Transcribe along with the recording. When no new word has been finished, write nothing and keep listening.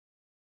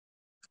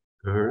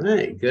All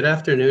right. Good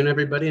afternoon,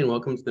 everybody, and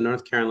welcome to the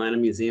North Carolina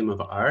Museum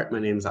of Art. My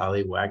name is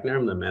Ali Wagner.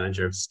 I'm the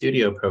manager of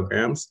studio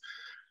programs.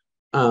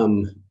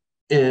 Um,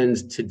 and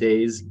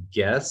today's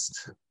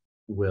guest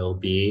will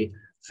be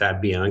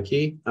Fab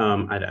Bianchi.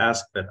 I'd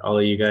ask that all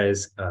of you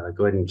guys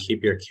go ahead and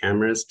keep your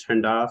cameras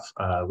turned off.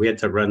 We had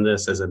to run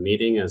this as a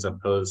meeting as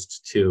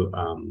opposed to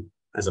a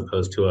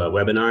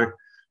webinar.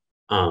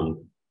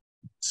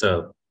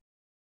 So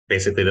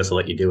basically, this will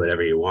let you do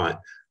whatever you want.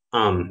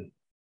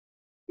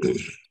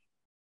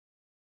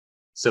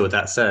 So with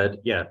that said,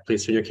 yeah,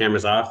 please turn your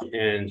cameras off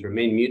and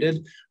remain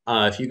muted.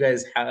 If you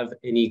guys have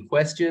any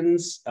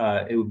questions,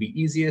 it would be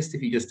easiest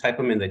if you just type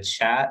them in the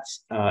chat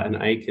and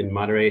I can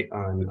moderate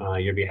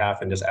on your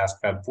behalf and just ask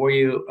Fab for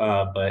you.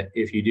 But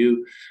if you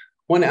do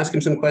want to ask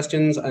him some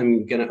questions,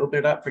 I'm going to open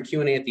it up for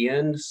Q&A at the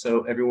end.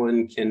 So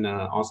everyone can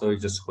also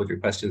just hold your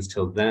questions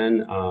till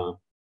then.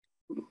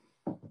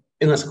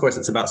 Unless, of course,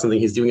 it's about something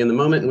he's doing in the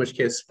moment, in which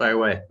case, fire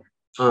away.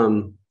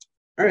 All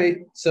right,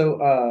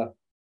 so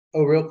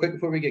real quick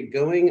before we get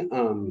going,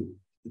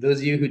 those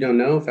of you who don't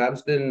know,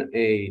 Fab's been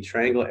a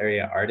Triangle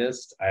area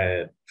artist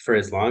for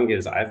as long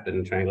as I've been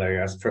a Triangle area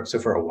artist. So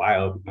for a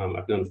while,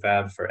 I've known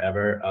Fab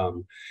forever.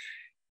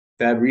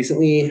 Fab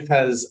recently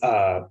has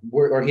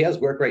he has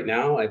work right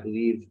now, I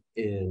believe,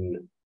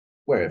 in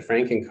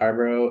Frank and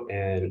Carborough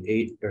and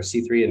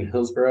C3 in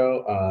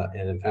Hillsborough,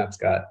 and Fab's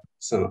got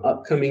some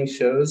upcoming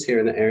shows here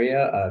in the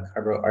area,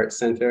 Carborough Art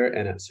Center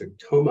and at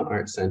Sertoma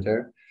Art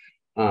Center.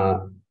 I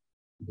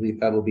believe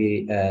Fab will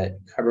be at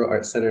Carborough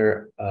Art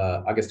Center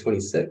August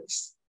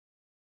 26th.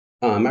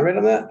 Am I right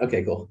on that?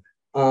 Okay, cool.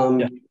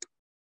 Yeah.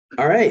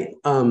 All right.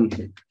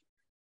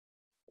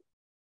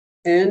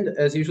 And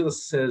as usual,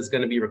 this is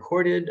going to be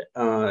recorded.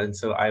 And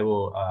so I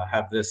will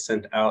have this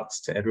sent out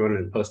to everyone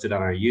and posted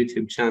on our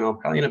YouTube channel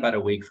probably in about a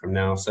week from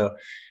now. So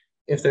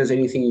if there's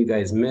anything you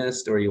guys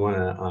missed or you want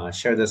to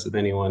share this with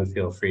anyone,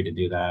 feel free to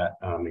do that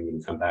and you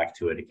can come back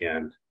to it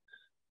again.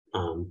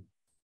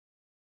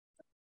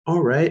 All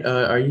right,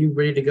 are you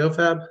ready to go,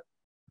 Fab?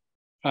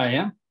 I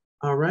am.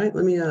 All right,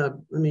 let me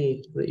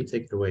let you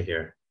take it away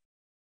here.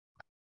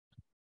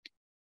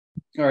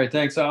 All right,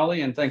 thanks,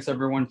 Ali, and thanks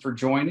everyone for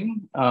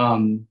joining.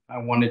 I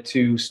wanted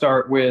to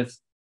start with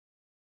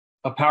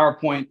a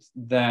PowerPoint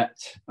that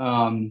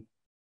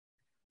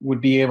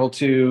would be able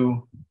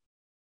to,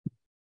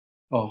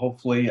 well,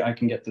 hopefully I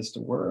can get this to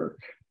work.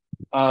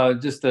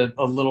 Just a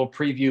little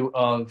preview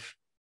of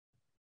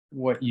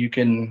what you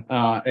can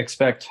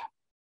expect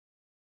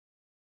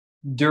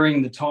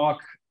during the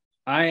talk.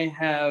 I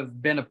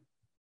have been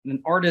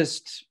an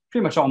artist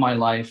pretty much all my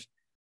life.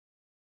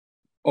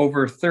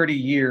 Over 30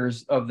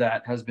 years of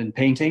that has been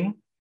painting,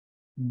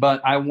 but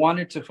I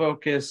wanted to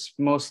focus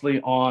mostly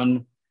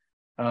on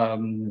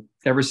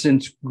ever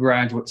since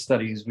graduate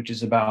studies, which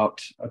is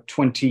about a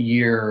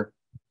 20-year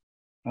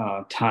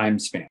time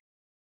span.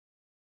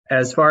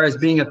 As far as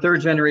being a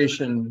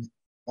third-generation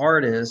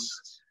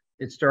artist,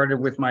 it started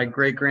with my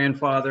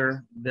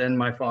great-grandfather, then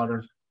my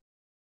father,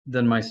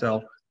 then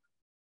myself.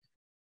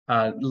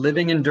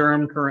 Living in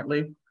Durham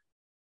currently.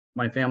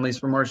 My family's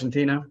from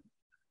Argentina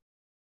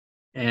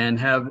and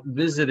have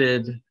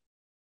visited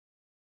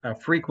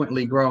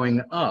frequently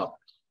growing up,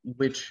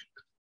 which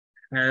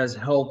has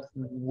helped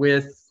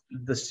with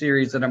the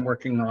series that I'm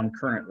working on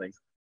currently.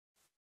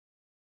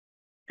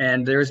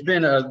 And there's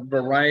been a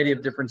variety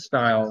of different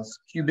styles: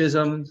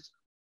 Cubism,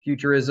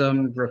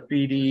 Futurism,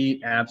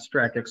 graffiti,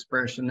 abstract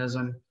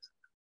expressionism.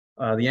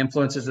 The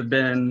influences have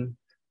been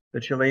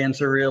the Chilean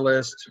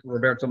surrealist,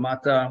 Roberto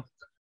Matta,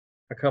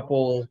 a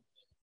couple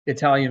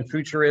Italian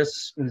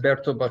futurists,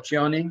 Umberto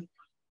Boccioni,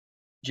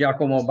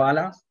 Giacomo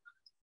Balla,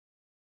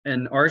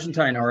 an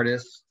Argentine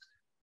artist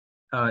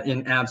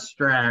in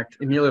abstract,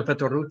 Emilio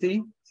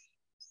Pettoruti,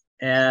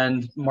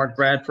 and Mark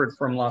Bradford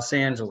from Los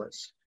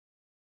Angeles.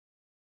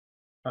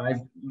 I've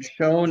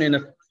shown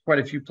in quite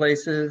a few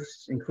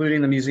places,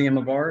 including the Museum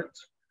of Art,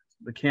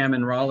 the CAM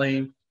in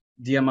Raleigh,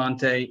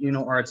 Diamante,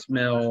 Uno Arts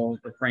Mill,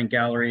 the Frank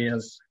Gallery,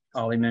 as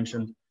Ali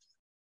mentioned,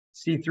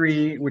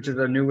 C3, which is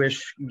a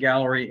newish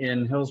gallery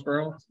in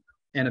Hillsborough,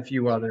 and a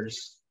few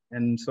others.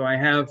 And so I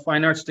have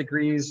fine arts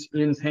degrees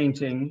in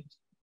painting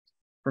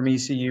from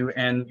ECU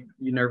and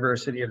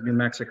University of New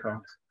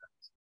Mexico.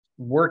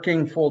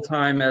 Working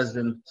full-time as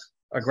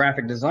a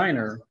graphic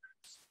designer,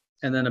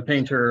 and then a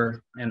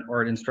painter and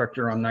art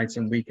instructor on nights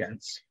and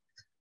weekends.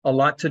 A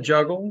lot to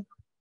juggle,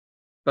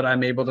 but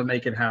I'm able to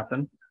make it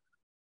happen.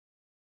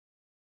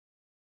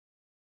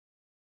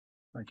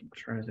 I can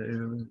try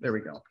to, there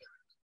we go.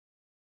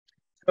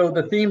 So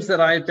the themes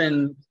that I've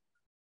been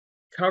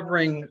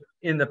covering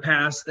in the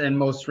past and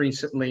most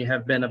recently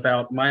have been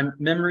about my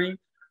memory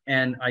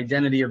and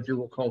identity of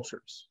dual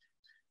cultures,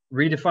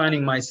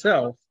 redefining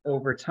myself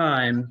over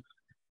time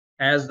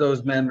as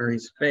those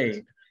memories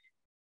fade.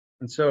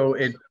 And so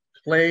it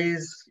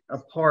plays a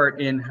part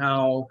in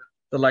how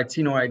the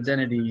Latino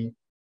identity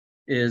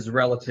is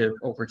relative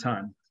over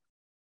time.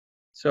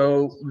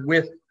 So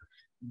with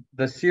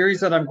the series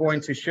that I'm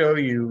going to show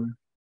you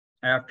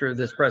after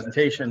this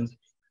presentation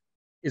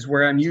is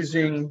where I'm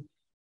using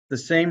the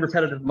same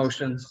repetitive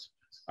motions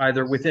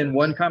either within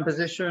one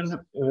composition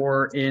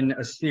or in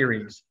a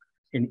series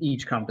in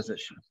each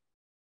composition.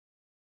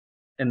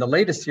 And the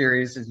latest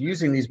series is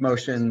using these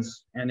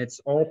motions, and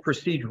it's all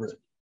procedural.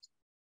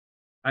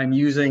 I'm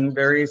using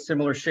very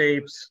similar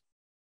shapes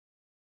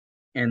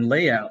and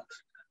layout.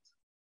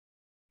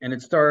 And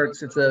it's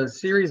a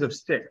series of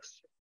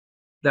 6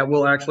 that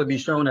will actually be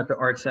shown at the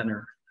Art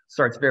Center.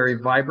 Starts very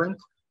vibrant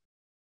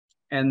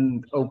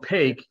and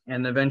opaque,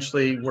 and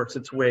eventually works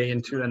its way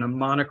into a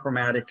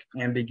monochromatic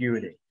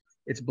ambiguity.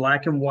 It's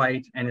black and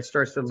white, and it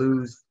starts to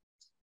lose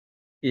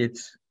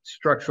its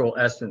structural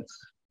essence.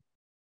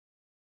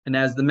 And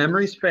as the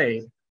memories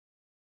fade,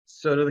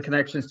 so do the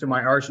connections to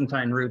my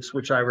Argentine roots,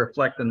 which I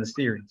reflect in the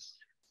series.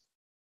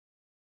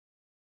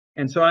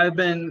 And so I've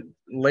been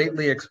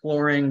lately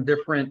exploring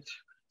different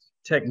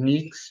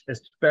techniques,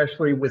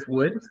 especially with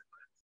wood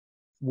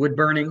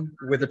burning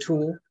with a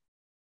tool,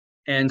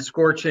 and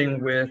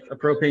scorching with a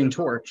propane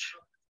torch,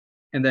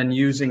 and then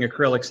using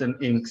acrylics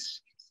and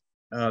inks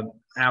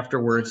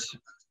afterwards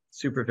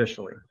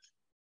superficially.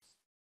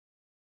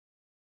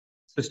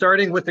 So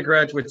starting with the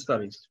graduate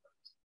studies,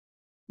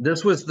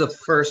 this was the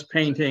first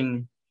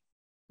painting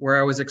where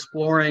I was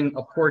exploring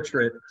a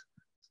portrait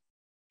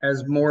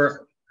as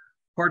more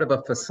part of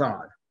a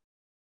facade,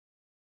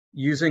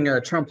 using a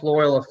Trompe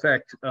l'oeil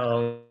effect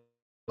of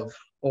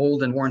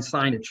old and worn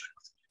signage,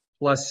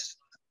 plus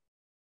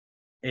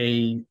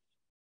a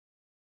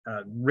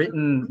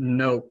written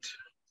note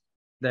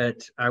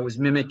that I was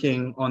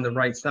mimicking on the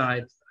right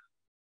side.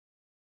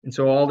 And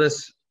so all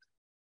this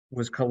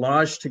was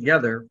collaged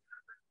together,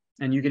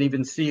 and you can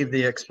even see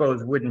the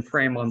exposed wooden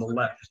frame on the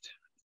left.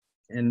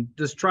 And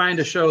just trying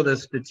to show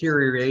this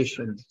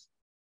deterioration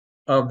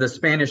of the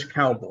Spanish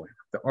cowboy,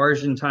 the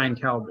Argentine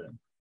cowboy.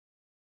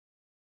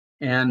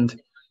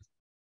 And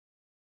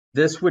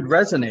this would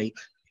resonate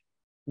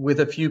with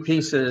a few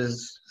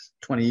pieces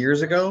 20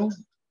 years ago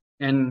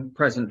and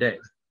present day.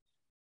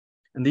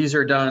 And these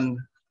are done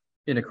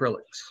in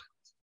acrylics.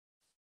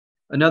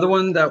 Another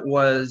one that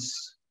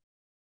was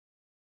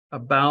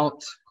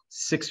about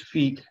 6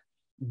 feet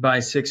by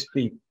 6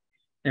 feet,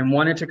 and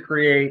wanted to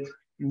create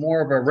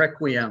more of a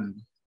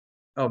requiem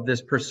of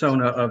this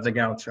persona of the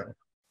gaucho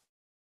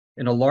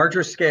in a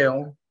larger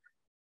scale,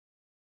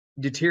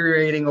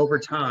 deteriorating over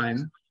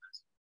time,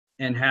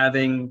 and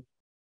having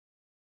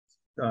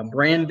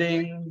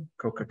branding,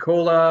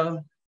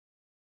 Coca-Cola.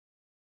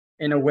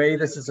 In a way,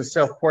 this is a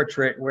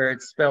self-portrait where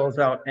it spells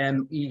out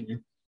M-E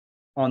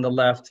on the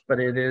left, but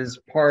it is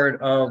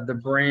part of the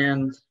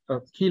brand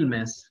of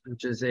Quilmes,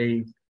 which is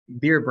a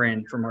beer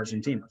brand from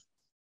Argentina.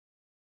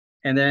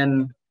 And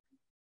then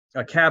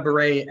a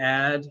cabaret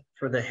ad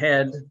for the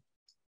head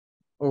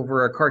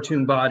over a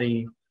cartoon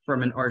body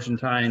from an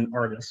Argentine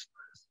artist.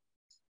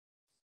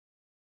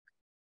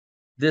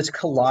 This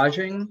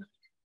collaging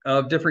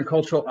of different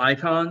cultural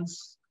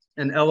icons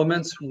and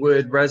elements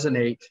would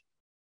resonate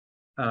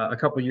a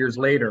couple years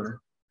later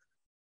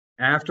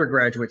after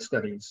graduate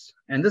studies.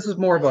 And this is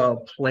more of a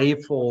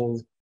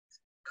playful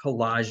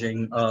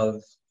collaging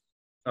of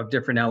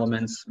different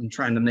elements and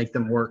trying to make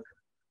them work.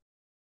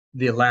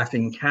 The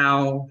laughing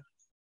cow,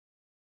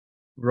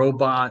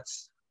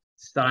 robots,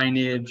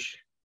 signage,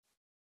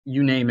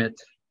 you name it,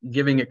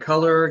 giving it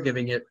color,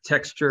 giving it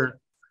texture.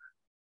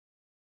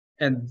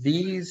 And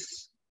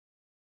these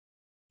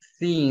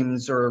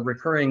themes or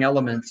recurring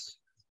elements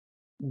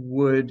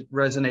would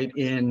resonate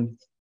in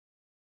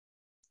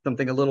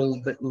something a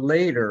little bit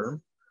later,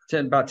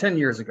 about 10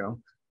 years ago,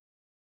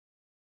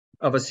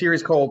 of a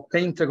series called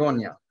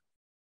Paintagonia,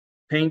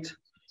 Paint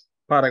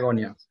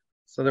Patagonia.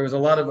 So there was a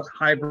lot of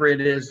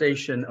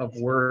hybridization of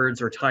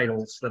words or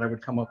titles that I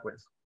would come up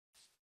with,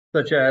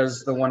 such as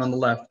the one on the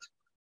left,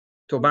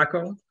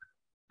 tobacco,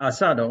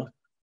 asado,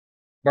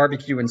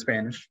 barbecue in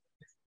Spanish,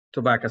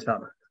 tobacco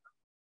asado.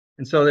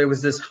 And so there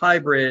was this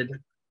hybrid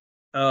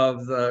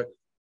of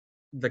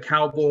the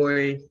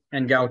cowboy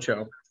and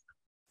gaucho,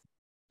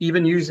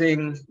 even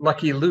using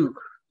Lucky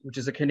Luke, which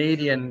is a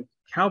Canadian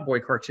cowboy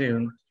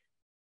cartoon,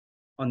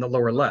 on the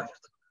lower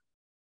left.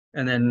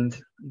 And then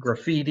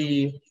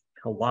graffiti,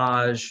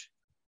 collage,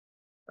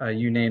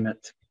 you name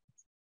it.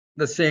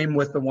 The same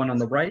with the one on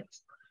the right.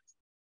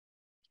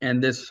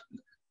 And this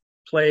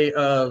play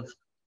of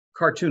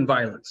cartoon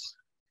violence,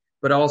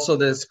 but also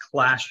this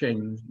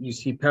clashing. You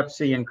see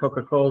Pepsi and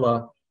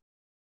Coca-Cola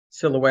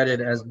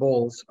silhouetted as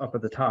bulls up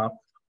at the top,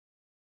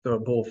 so a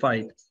bull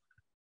fight.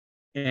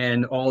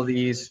 And all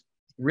these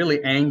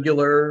really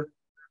angular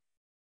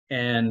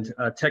and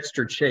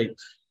textured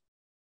shapes.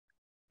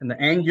 And the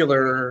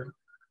angular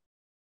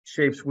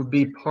shapes would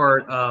be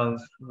part of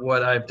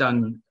what I've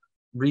done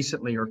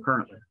recently or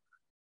currently.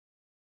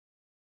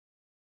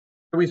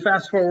 So we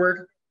fast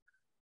forward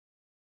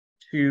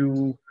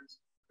to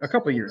a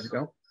couple years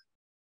ago,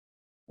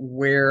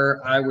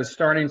 where I was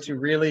starting to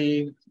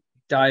really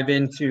dive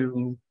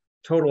into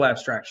total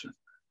abstraction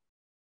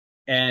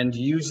and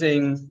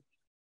using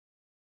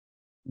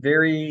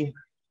very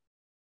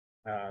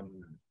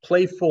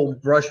playful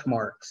brush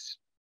marks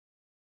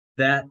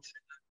that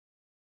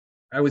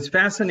I was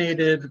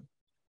fascinated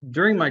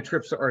during my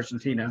trips to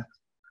Argentina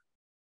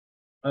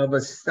of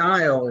a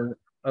style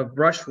of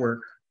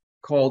brushwork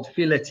called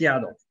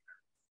fileteado.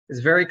 It's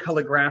very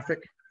calligraphic,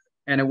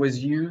 and it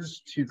was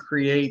used to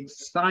create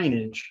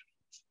signage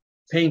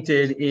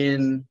painted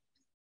in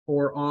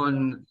or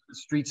on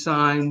street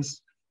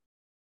signs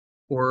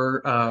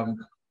or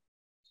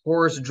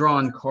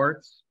horse-drawn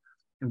carts,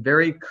 and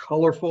very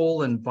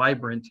colorful and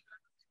vibrant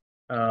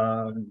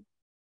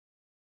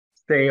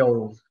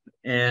sales,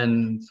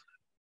 and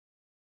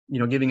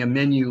giving a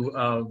menu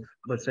of,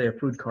 let's say, a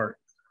food cart.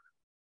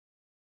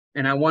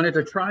 And I wanted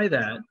to try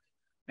that,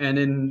 and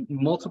in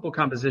multiple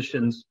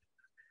compositions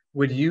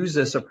would use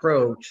this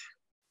approach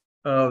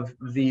of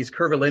these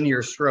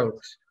curvilinear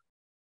strokes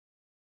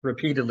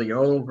repeatedly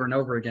over and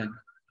over again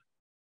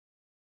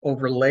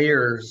over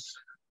layers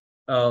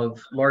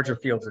of larger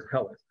fields of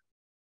color,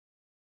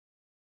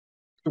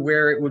 to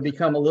where it would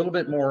become a little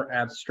bit more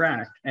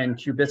abstract and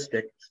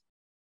cubistic.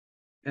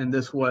 And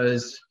this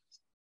was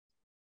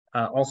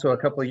also a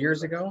couple of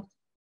years ago,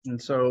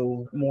 and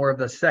so more of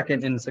the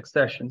second in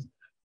succession.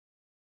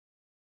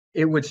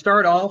 It would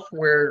start off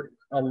where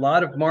a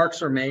lot of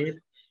marks are made,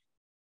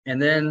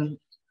 and then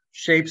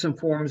shapes and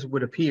forms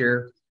would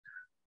appear,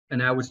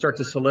 and I would start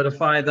to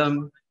solidify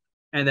them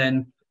and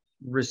then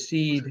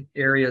recede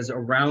areas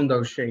around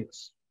those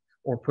shapes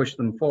or push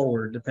them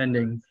forward,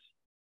 depending.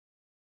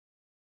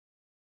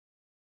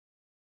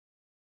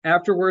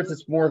 Afterwards,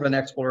 it's more of an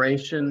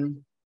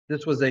exploration.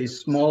 This was a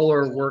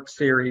smaller work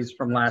series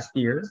from last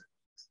year,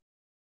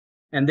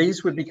 and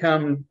these would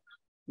become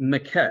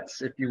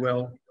maquettes, if you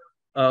will,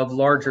 of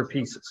larger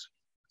pieces.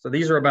 So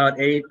these are about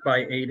 8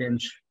 by 8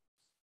 inch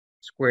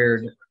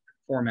squared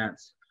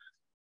formats.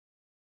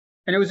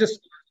 And it was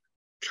just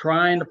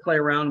trying to play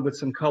around with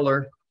some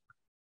color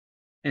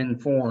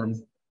and form.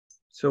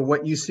 So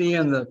what you see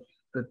in the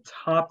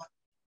top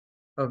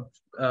of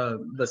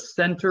the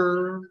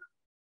center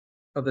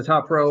of the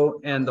top row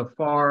and the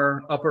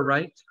far upper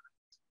right,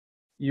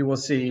 you will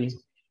see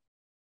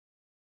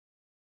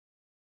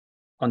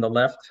on the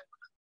left,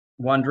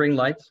 wandering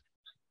light.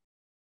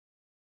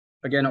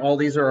 Again, all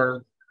these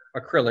are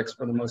acrylics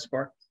for the most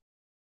part,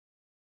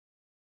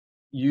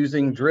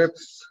 using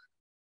drips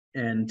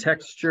and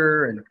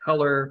texture and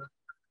color,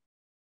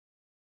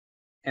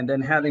 and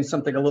then having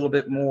something a little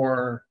bit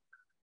more,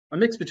 a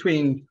mix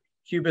between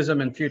cubism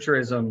and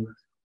futurism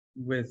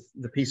with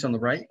the piece on the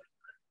right.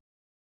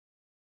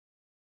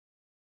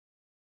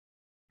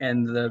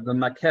 And the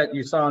maquette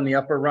you saw on the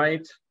upper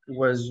right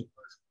was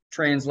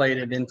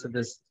translated into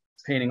this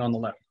painting on the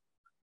left.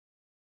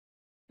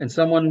 And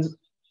someone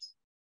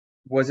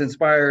was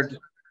inspired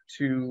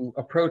to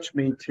approach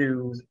me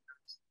to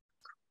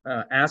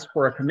ask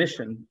for a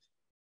commission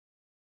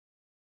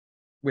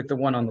with the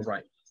one on the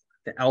right,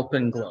 the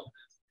Alpenglow.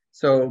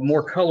 So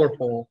more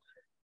colorful,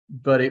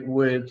 but it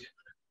would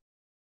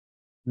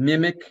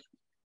mimic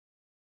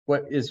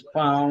what is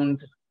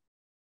found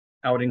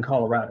out in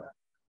Colorado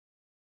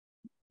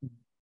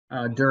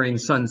during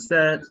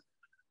sunset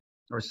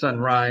or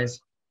sunrise.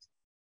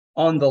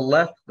 On the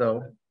left,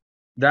 though,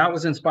 that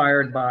was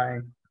inspired by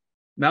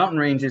mountain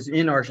ranges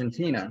in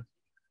Argentina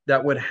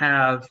that would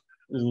have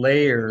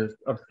layers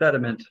of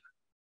sediment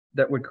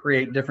that would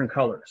create different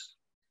colors.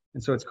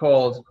 And so it's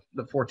called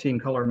the 14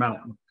 color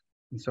mountain.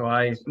 And so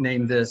I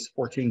named this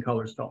 14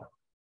 colors tall.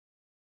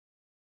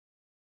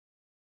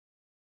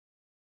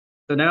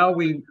 So now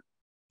we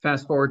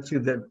fast forward to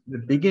the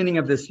beginning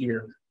of this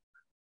year.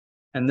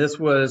 And this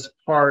was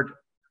part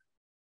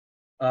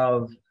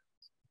of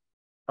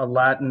a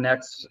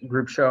Latinx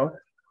group show.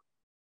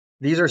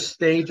 These are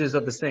stages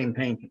of the same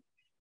painting.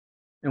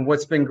 And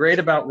what's been great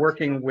about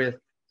working with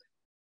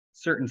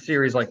certain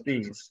series like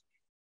these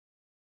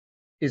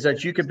is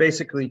that you could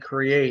basically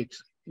create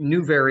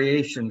new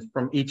variations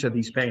from each of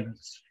these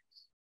paintings.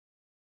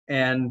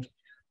 And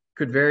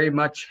could very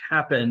much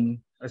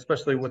happen,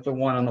 especially with the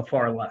one on the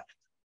far left.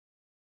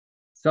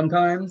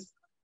 Sometimes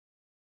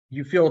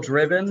you feel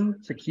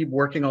driven to keep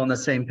working on the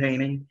same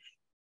painting,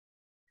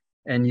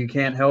 and you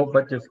can't help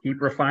but just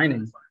keep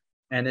refining.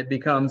 And it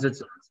becomes,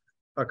 it's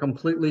a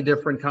completely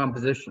different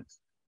composition,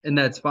 and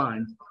that's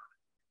fine.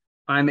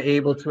 I'm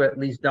able to at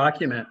least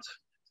document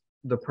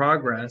the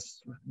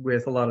progress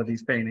with a lot of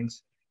these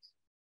paintings,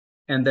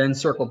 and then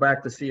circle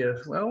back to see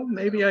if, well,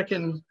 maybe I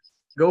can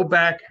go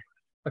back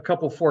a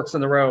couple forks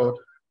in the road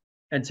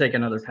and take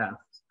another path.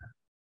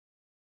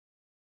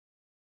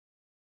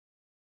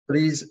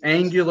 These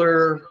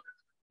angular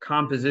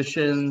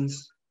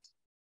compositions,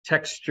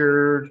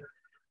 textured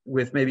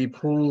with maybe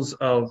pools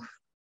of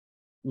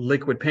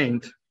liquid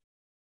paint,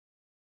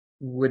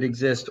 would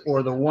exist,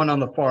 or the one on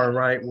the far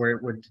right where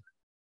it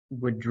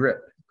would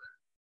drip.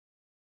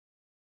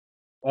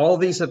 All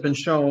these have been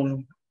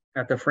shown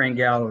at the Frame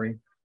Gallery.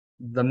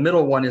 The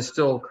middle one is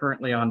still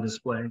currently on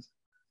display.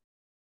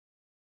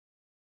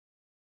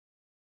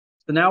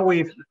 So now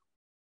we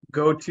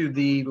go to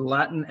the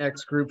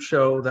Latinx group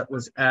show that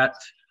was at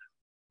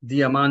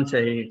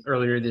Diamante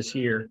earlier this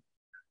year.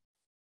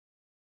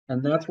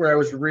 And that's where I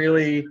was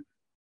really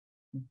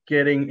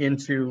getting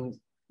into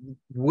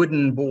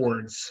wooden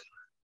boards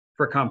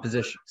for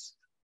compositions.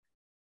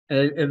 And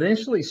it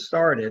initially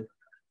started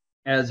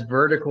as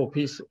vertical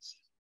pieces.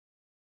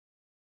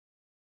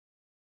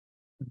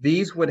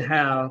 These would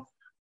have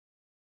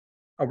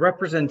a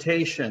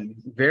representation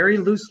very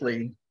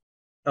loosely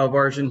of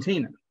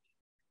Argentina.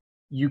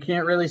 You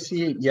can't really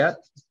see it yet,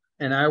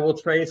 and I will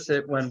trace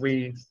it when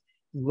we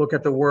look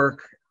at the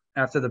work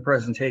after the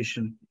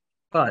presentation.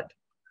 But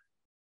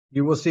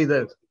you will see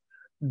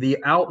the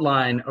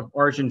outline of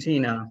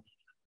Argentina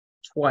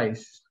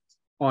twice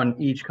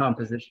on each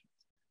composition.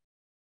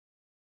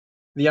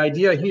 The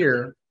idea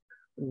here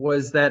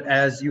was that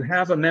as you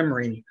have a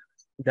memory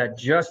that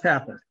just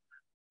happened,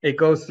 it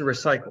goes through a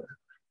cycle.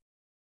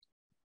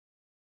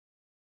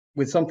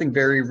 With something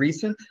very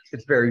recent,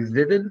 it's very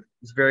vivid,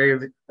 it's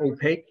very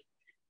opaque,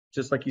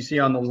 just like you see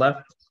on the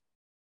left.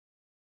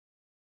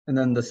 And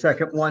then the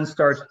second one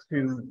starts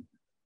to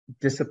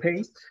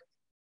dissipate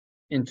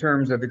in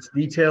terms of its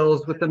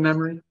details with the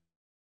memory,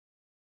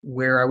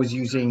 where I was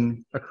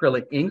using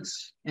acrylic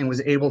inks and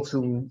was able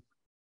to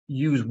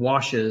use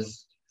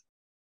washes.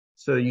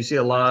 So you see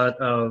a lot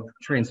of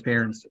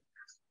transparency,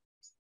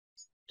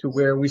 to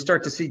where we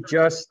start to see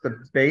just the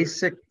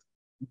basic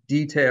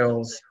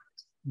details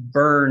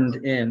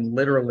burned in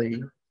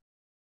literally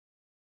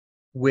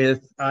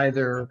with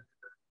either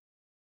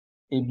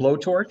a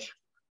blowtorch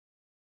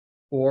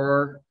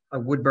or a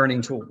wood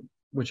burning tool,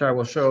 which I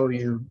will show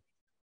you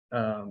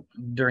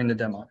during the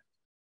demo.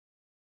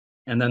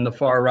 And then the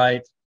far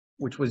right,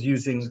 which was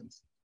using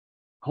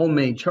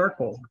homemade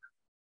charcoal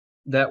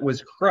that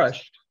was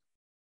crushed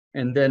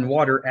and then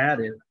water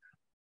added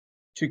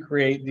to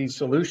create these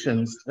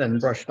solutions, then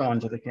brushed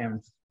onto the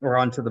canvas or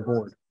onto the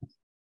board.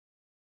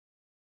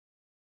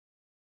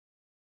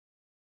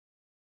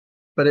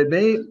 But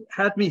it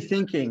had me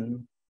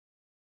thinking,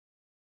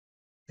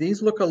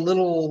 these look a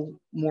little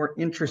more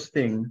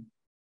interesting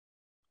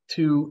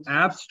to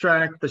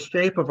abstract the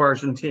shape of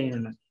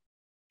Argentina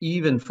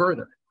even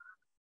further,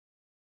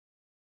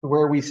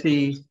 where we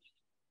see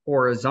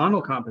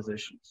horizontal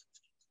compositions.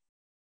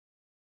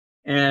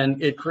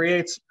 And it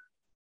creates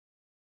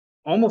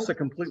almost a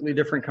completely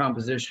different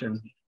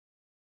composition.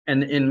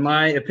 And in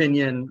my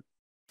opinion,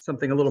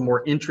 something a little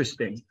more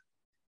interesting.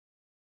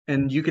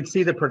 And you can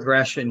see the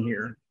progression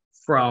here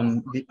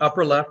from the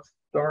upper left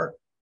start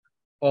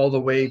all the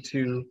way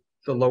to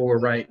the lower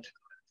right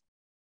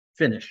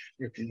finish,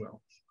 if you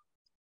will.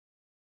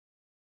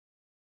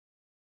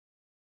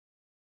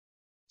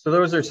 So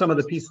those are some of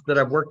the pieces that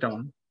I've worked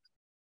on.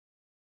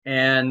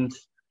 And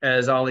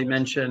as Ollie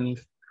mentioned,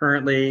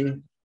 currently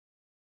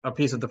a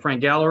piece of the Frank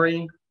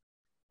Gallery,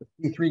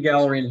 the P3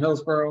 Gallery in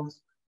Hillsborough.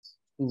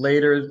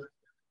 Later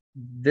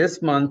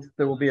this month,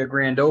 there will be a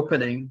grand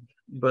opening,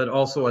 but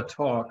also a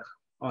talk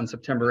on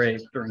September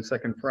 8th during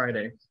Second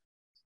Friday.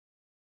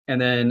 And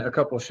then a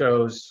couple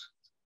shows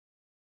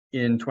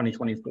in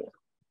 2024.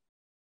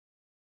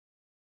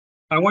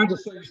 I wanted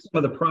to show you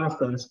some of the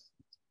process.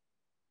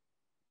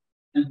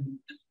 And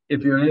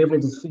if you're able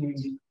to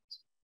see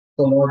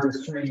the larger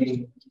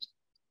screen,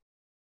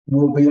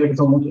 we'll be able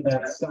to look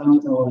at some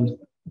of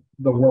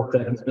the work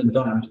that has been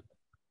done.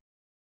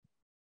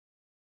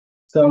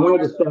 So I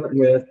wanted to start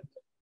with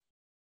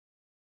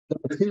the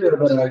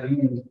material that I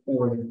use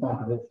for the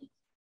composition.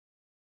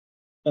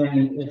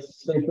 And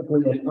it's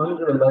basically an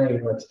underlay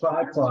of a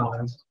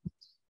tri-ply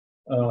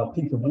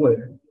piece of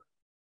wood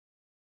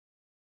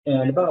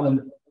and about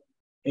an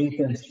 1/8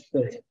 inch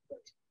thick.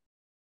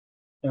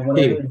 And what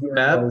I did here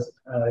was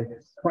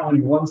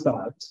primed one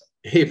side.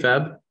 Hey,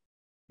 Fab.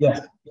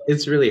 Yes.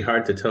 It's really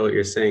hard to tell what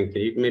you're saying.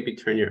 Can you maybe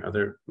turn your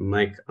other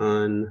mic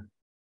on?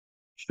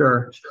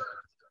 Sure.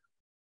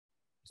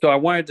 So I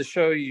wanted to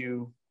show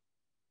you,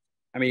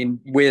 I mean,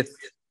 with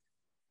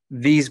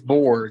these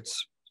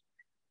boards,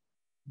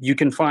 you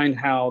can find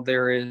how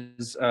there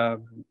is,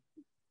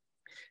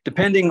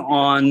 depending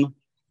on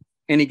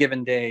any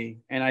given day,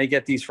 and I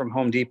get these from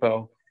Home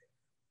Depot,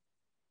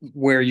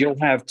 where you'll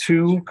have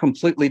two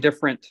completely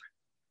different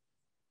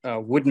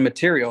wooden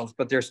materials,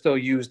 but they're still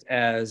used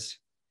as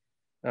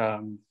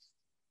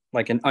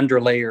like an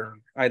underlayer,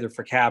 either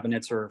for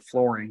cabinets or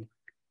flooring.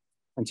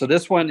 And so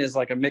this one is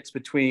like a mix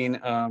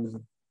between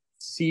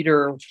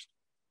cedar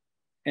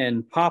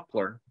and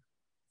poplar.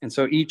 And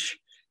so each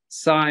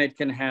side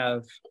can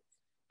have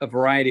a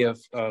variety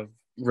of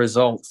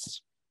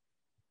results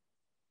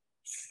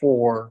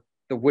for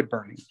the wood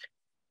burning.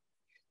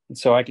 And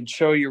so I can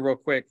show you real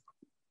quick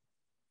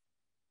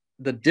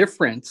the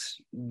difference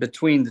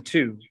between the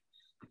two.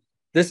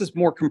 This is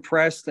more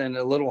compressed and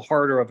a little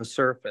harder of a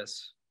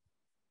surface.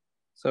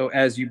 So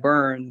as you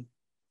burn,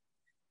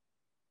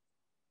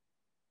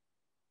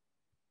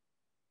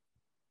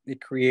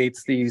 it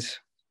creates these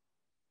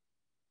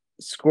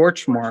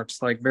scorch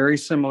marks, like very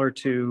similar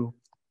to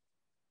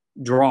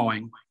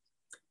drawing.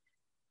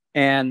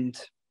 And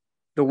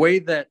the way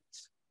that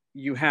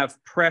you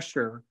have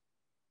pressure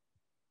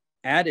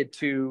added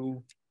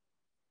to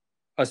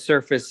a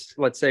surface,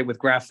 let's say with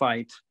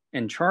graphite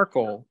and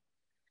charcoal,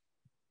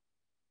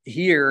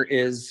 here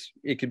is,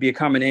 it could be a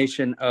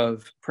combination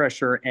of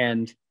pressure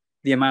and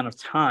the amount of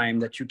time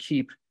that you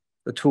keep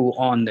the tool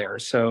on there.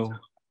 So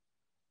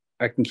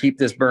I can keep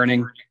this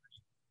burning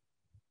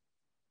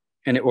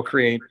and it will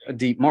create a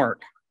deep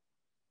mark.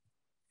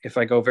 If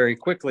I go very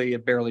quickly,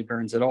 it barely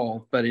burns at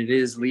all, but it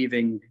is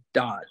leaving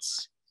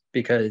dots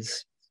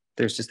because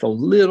there's just a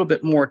little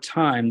bit more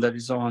time that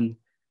is on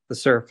the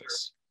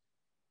surface.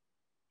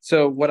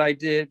 So what I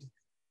did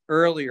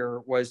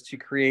earlier was to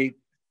create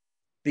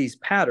these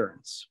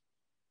patterns.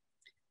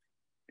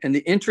 And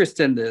the interest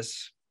in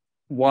this,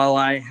 while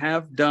I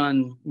have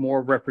done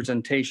more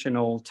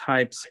representational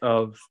types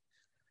of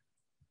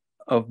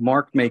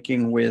mark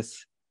making with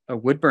a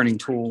wood burning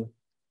tool,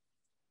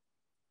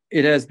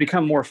 it has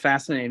become more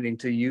fascinating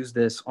to use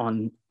this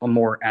on a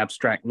more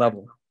abstract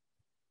level.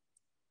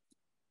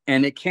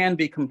 And it can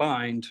be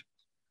combined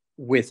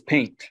with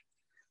paint.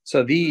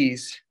 So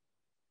these,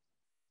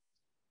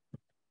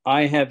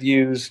 I have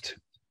used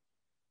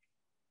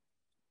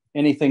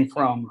anything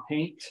from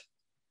paint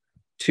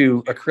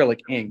to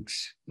acrylic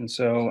inks. And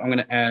so I'm going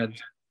to add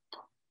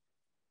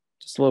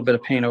just a little bit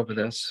of paint over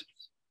this.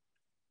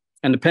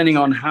 And depending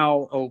on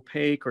how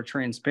opaque or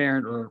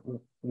transparent or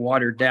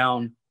watered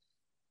down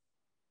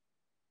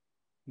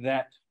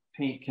that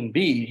paint can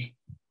be,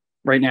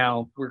 right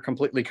now we're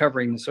completely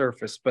covering the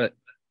surface, but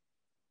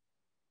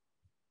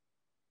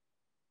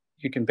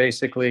you can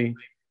basically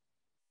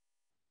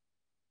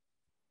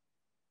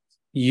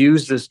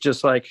use this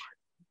just like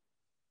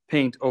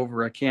paint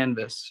over a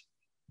canvas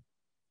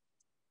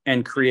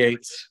and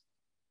creates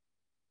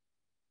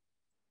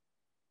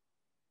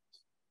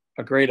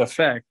a great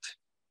effect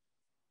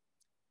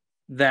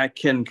that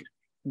can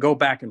go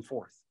back and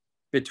forth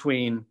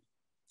between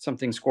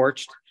something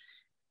scorched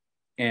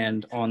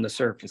and on the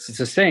surface. It's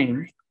the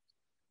same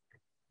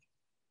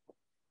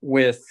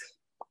with,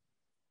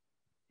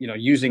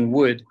 using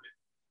wood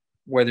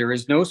where there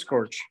is no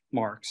scorch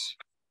marks.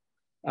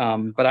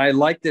 But I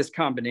like this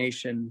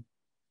combination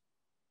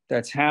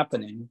that's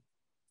happening.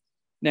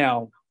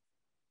 Now,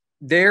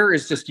 there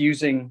is just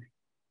using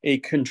a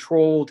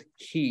controlled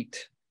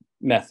heat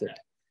method.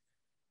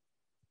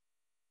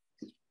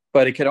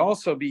 But it could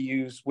also be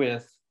used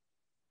with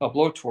a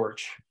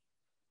blowtorch.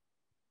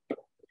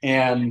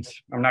 And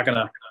I'm not going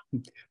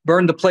to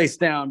burn the place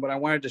down, but I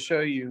wanted to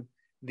show you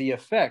the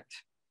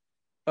effect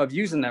of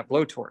using that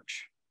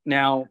blowtorch.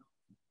 Now,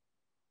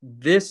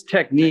 this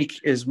technique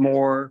is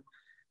more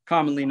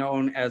commonly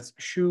known as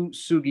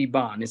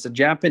shu-sugi-ban. It's a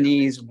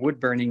Japanese wood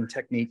burning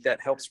technique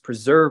that helps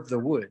preserve the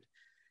wood.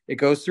 It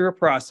goes through a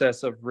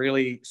process of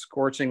really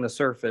scorching the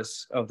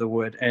surface of the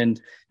wood,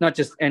 and not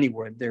just any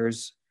wood.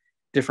 There's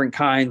different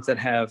kinds that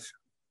have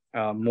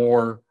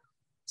more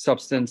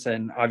substance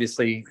and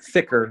obviously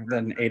thicker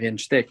than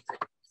 8-inch thick.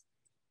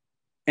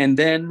 And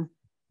then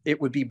it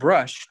would be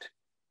brushed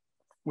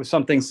with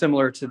something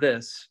similar to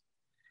this.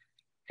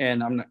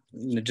 And I'm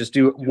going to just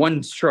do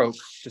one stroke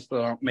just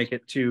so I don't make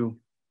it too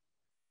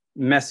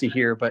messy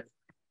here, but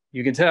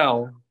you can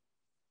tell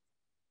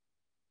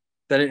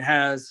that it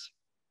has,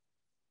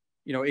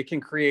 it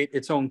can create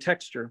its own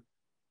texture.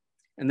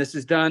 And this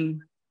is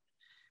done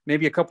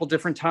maybe a couple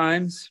different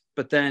times,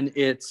 but then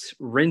it's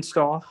rinsed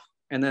off,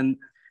 and then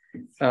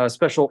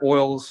special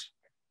oils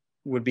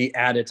would be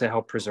added to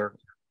help preserve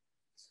it.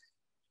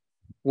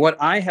 What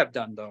I have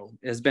done, though,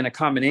 has been a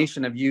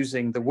combination of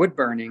using the wood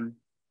burning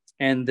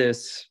and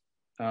this,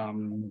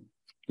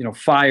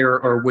 fire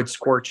or wood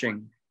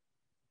scorching.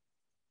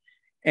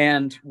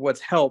 And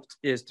what's helped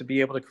is to be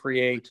able to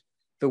create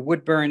the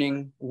wood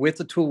burning with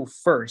the tool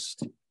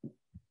first,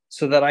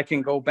 so that I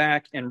can go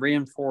back and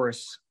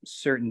reinforce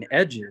certain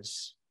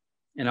edges.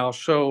 And I'll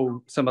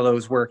show some of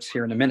those works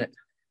here in a minute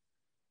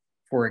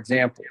for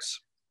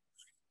examples.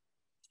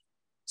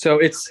 So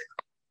it's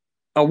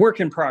a work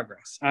in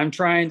progress. I'm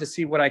trying to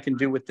see what I can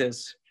do with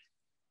this,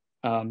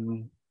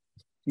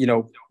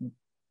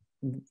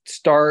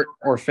 start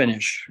or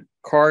finish,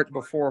 cart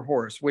before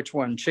horse, which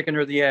one, chicken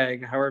or the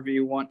egg, however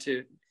you want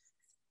to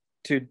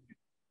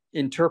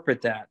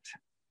interpret that.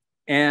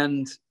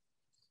 And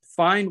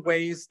find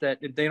ways that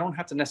they don't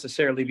have to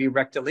necessarily be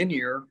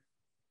rectilinear.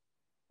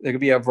 There could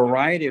be a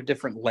variety of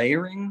different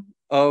layering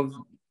of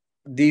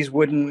these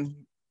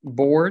wooden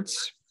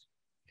boards.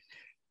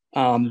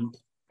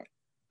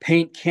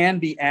 Paint can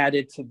be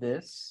added to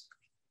this,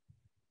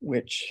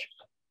 which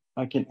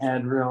I can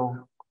add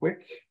real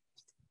quick.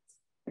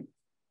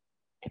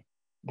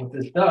 What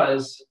this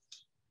does,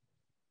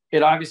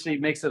 it obviously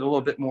makes it a little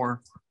bit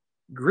more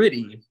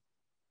gritty,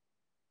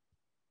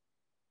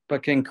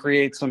 but can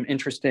create some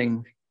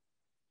interesting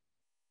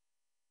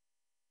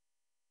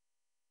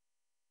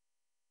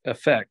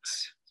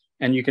effects.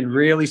 And you can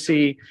really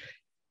see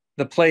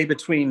the play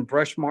between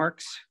brush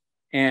marks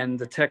and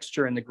the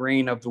texture and the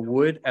grain of the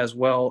wood, as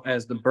well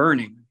as the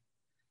burning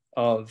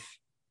of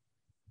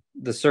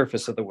the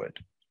surface of the wood.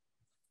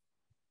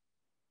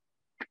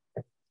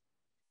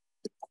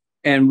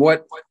 And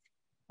what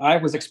I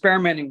was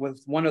experimenting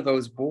with, one of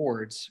those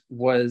boards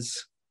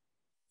was,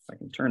 if I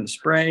can turn the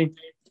spray,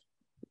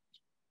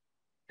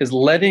 is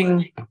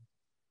letting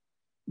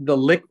the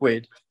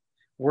liquid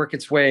work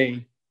its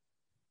way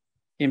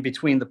in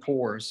between the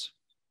pores.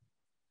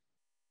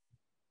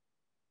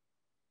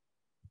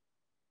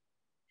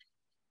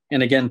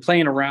 And again,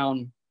 playing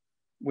around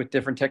with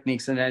different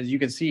techniques. And as you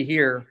can see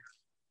here,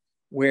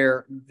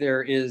 where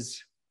there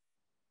is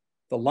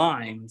the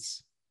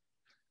lines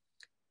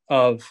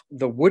of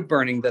the wood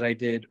burning that I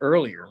did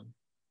earlier.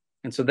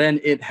 And so then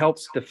it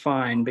helps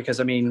define, because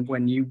I mean,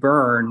 when you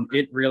burn,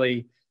 it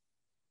really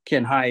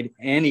can hide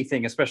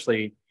anything,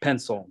 especially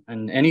pencil,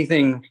 and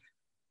anything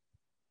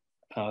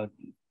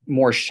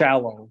more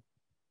shallow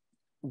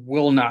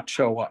will not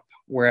show up.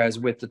 Whereas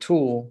with the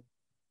tool,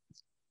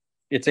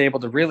 it's able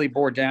to really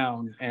bore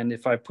down. And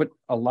if I put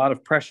a lot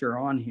of pressure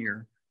on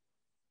here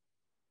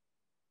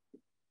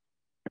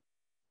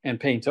and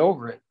paint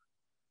over it,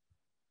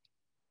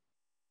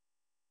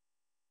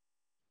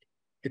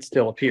 it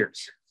still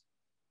appears.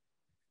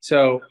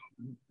 So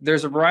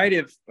there's a variety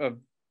of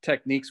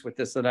techniques with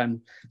this that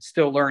I'm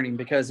still learning,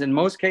 because in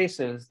most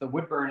cases, the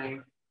wood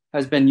burning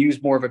has been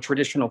used more of a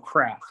traditional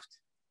craft.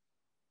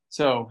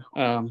 So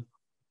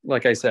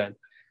like I said,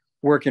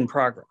 work in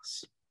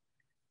progress.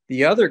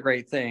 The other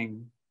great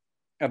thing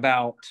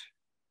about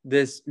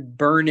this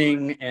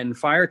burning and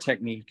fire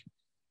technique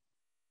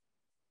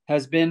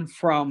has been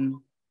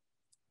from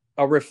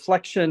a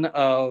reflection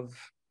of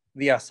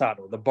the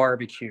asado, the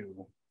barbecue,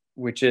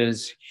 which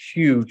is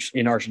huge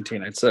in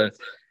Argentina. It's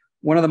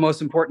one of the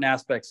most important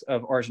aspects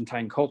of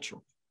Argentine culture.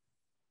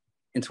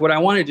 And so what I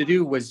wanted to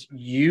do was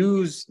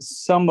use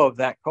some of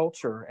that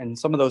culture and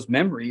some of those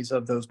memories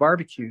of those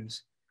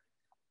barbecues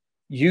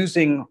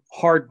using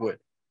hardwood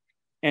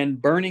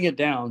and burning it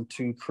down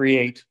to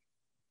create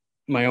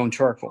my own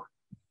charcoal.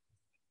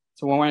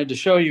 So what I wanted to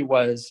show you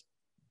was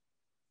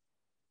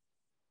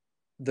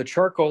the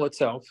charcoal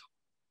itself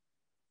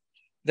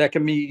that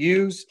can be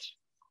used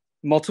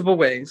multiple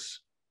ways.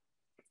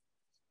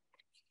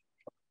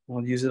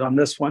 We'll use it on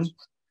this one. So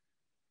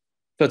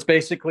it's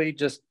basically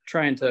just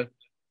trying to,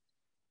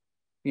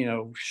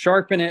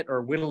 sharpen it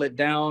or whittle it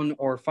down,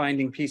 or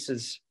finding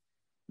pieces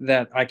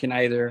that I can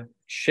either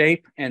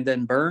shape and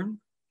then burn,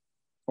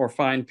 or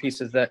find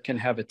pieces that can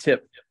have a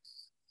tip.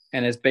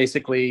 And it's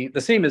basically the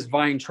same as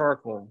vine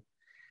charcoal.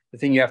 The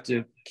thing you have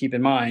to keep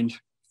in mind,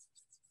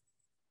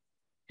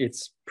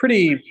 it's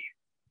pretty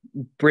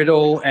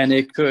brittle and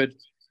it could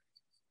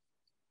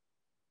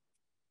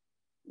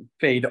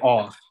fade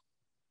off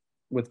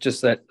with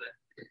just that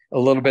a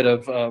little bit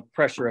of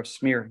pressure of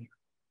smearing.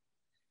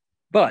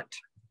 But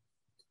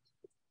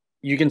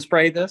you can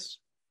spray this.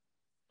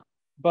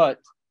 But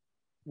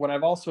what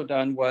I've also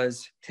done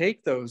was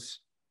take those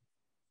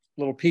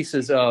little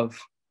pieces of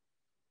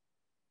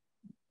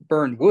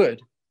burned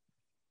wood,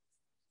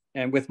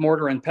 and with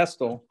mortar and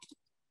pestle,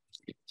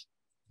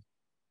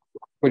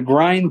 would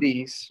grind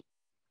these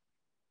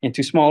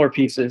into smaller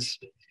pieces.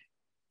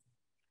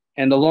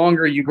 And the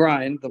longer you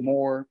grind, the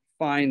more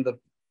fine the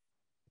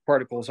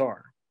particles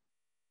are.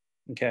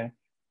 Okay.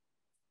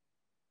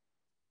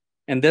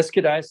 And this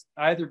could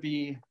either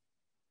be,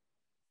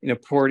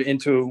 poured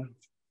into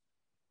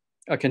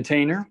a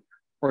container,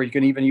 or you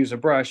can even use a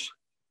brush.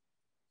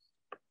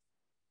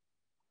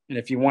 And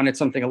if you wanted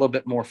something a little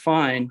bit more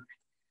fine,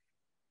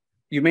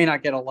 you may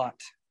not get a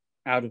lot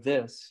out of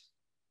this,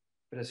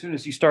 but as soon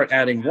as you start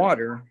adding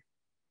water,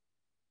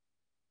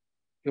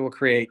 it will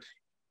create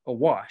a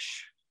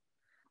wash.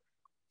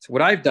 So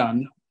what I've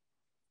done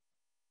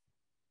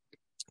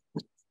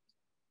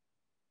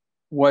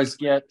was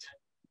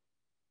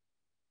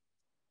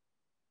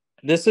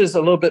this is a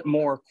little bit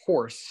more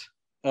coarse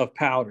of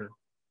powder,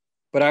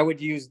 but I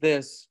would use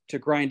this to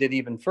grind it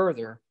even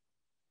further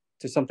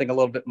to something a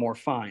little bit more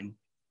fine.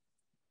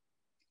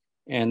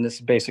 And this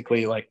is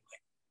basically like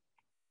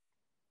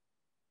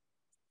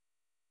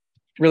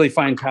really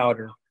fine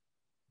powder.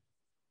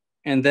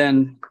 And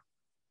then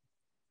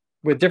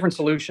with different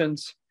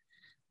solutions,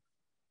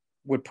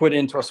 would put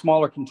into a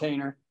smaller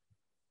container,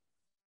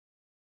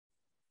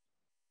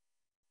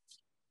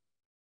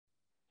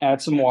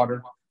 add some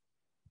water,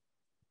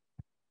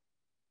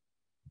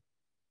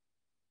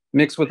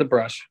 mix with a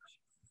brush.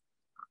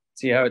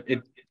 See how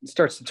it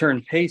starts to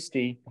turn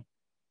pasty.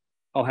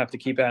 I'll have to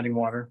keep adding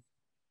water.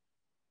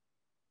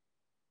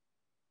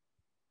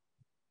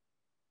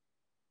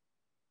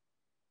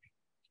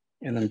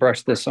 And then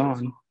brush this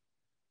on.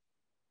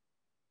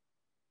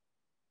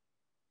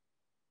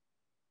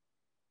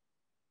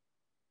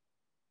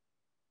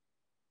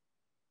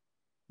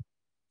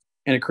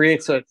 And it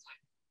creates an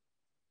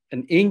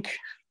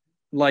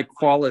ink-like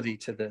quality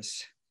to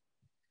this.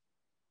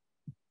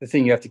 The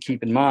thing you have to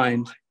keep in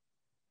mind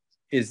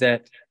is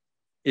that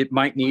it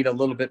might need a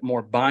little bit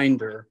more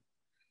binder.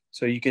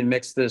 So you can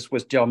mix this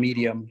with gel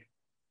medium,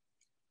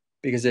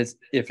 because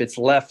if it's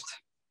left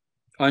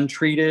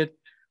untreated,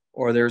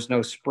 or there's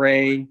no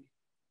spray,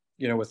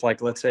 with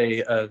like, let's say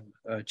a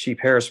cheap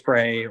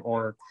hairspray,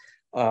 or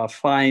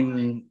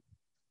fine,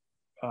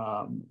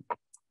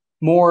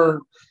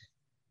 more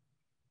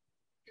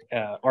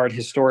art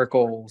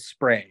historical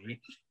spray,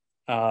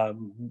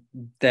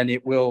 then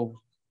it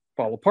will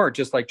fall apart,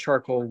 just like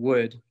charcoal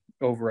would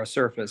over a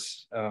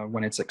surface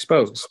when it's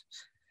exposed.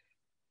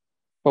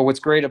 But what's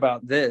great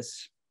about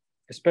this,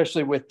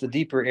 especially with the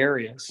deeper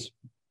areas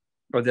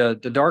or the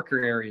darker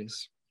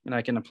areas, and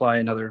I can apply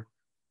another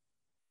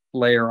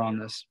layer on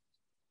this,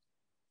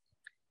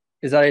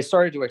 is that I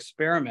started to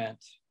experiment,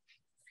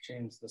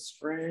 change the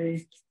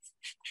spray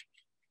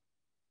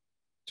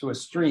to a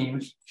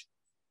stream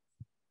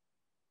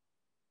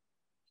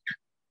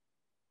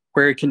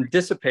where it can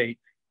dissipate.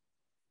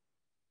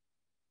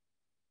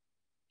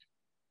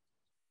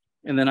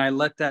 And then I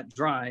let that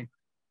dry,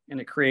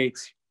 and it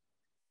creates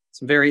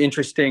some very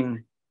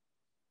interesting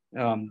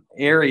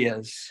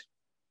areas.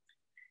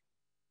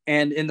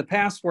 And in the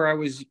past, where I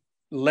was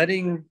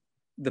letting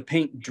the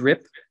paint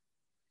drip,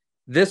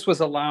 this was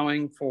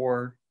allowing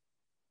for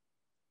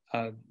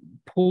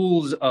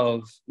pools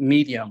of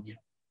medium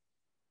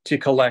to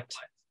collect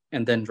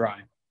and then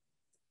dry.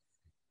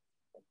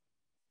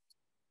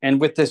 And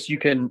with this, you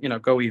can,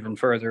 go even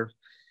further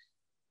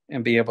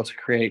and be able to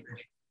create,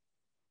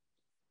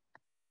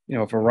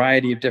 a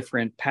variety of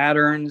different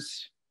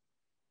patterns.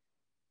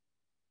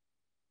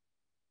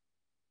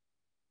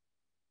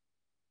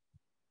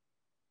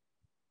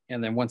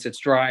 And then once it's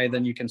dry,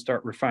 then you can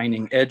start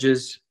refining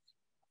edges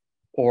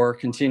or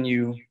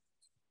continue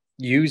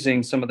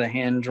using some of the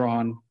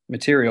hand-drawn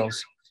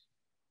materials.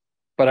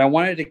 But I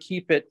wanted to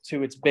keep it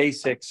to its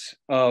basics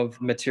of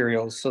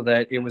materials so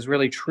that it was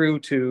really true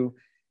to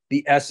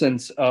the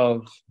essence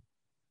of,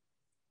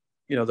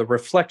 the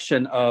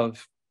reflection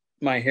of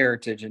my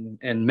heritage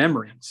and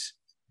memories.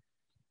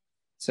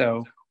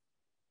 So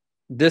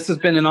this has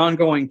been an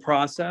ongoing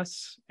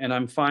process, and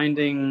I'm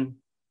finding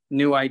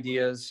new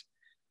ideas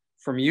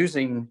from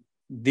using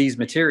these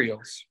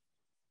materials,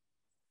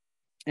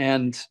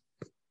 and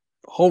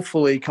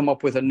hopefully come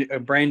up with a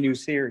brand new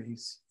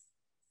series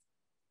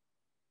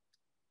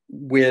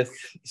with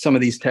some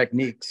of these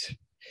techniques.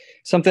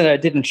 Something that I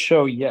didn't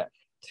show yet,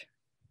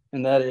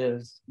 and that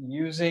is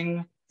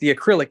using the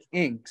acrylic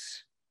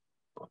inks,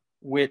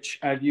 which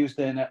I've used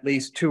in at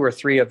least 2 or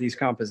 3 of these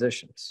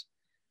compositions.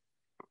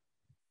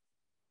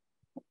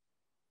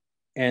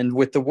 And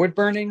with the wood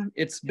burning,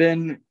 it's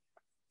been,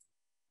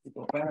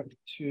 go back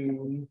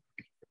to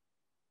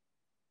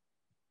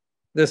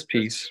this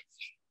piece,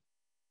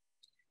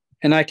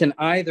 and I can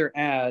either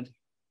add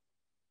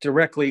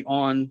directly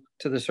on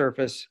to the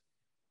surface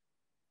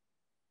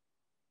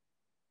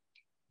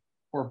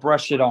or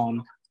brush it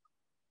on.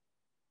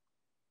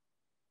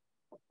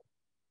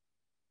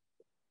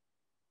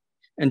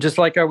 And just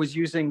like I was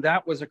using,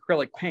 that was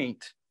acrylic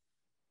paint.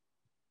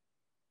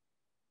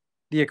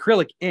 The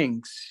acrylic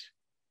inks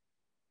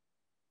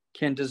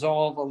can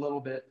dissolve a little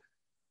bit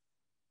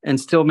and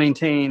still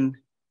maintain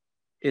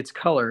its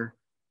color.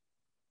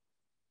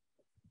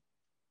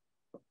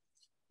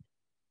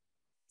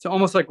 It's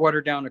almost like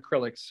watered down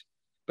acrylics,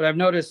 but I've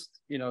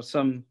noticed,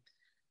 some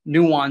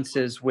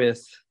nuances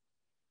with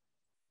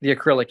the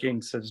acrylic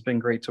inks has been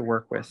great to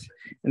work with.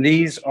 And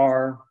these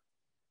are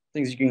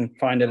things you can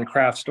find at a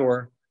craft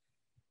store.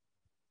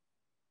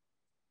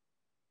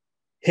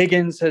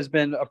 Higgins has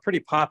been a pretty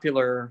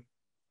popular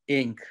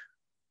ink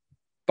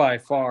by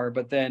far,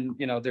 but then,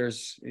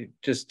 there's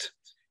just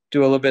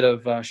do a little bit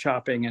of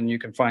shopping and you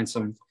can find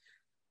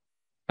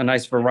a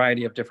nice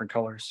variety of different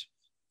colors.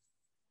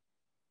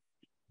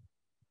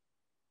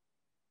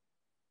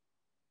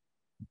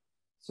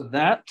 So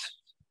that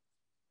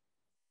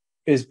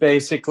is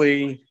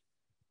basically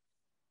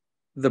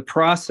the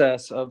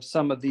process of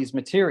some of these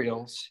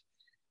materials.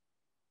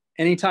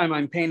 Anytime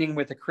I'm painting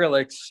with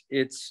acrylics,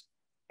 it's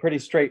pretty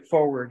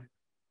straightforward.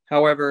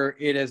 However,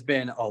 it has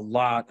been a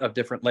lot of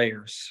different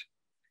layers.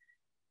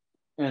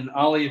 And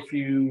Ollie, if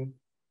you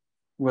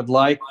would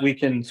like, we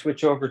can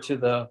switch over to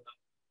the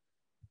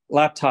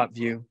laptop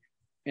view,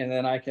 and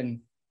then I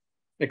can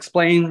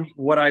explain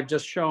what I've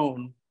just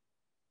shown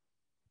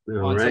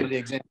on some of the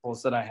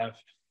examples that I have.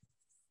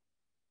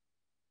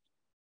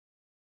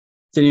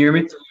 Can you hear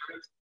me?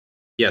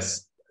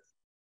 Yes.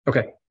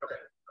 Okay.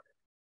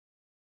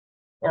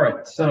 All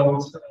right, so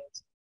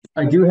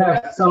I do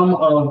have some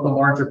of the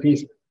larger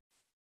pieces,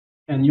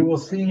 and you will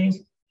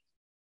see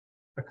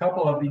a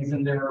couple of these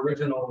in their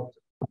original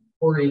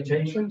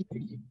orientation.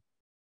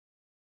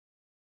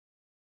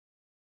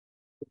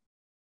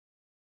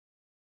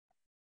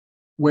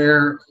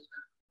 Where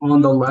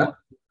on the left,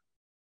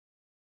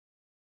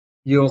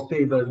 you'll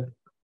see the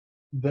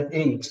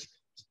inks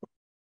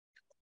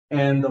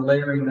and the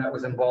layering that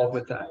was involved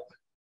with that.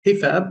 Hey,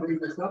 Fab.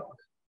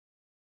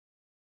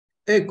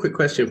 Hey, quick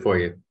question for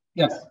you.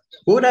 Yes.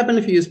 What would happen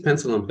if you used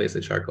pencil in place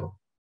of charcoal?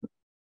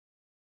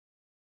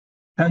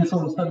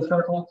 Pencil instead of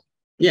charcoal?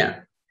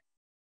 Yeah.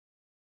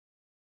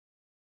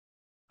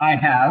 I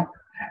have.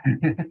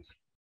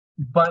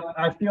 But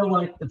I feel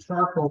like the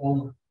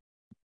charcoal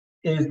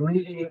is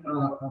leaving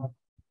a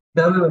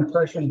better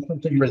impression,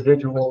 something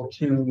residual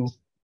to,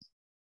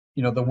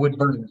 the wood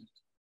burning.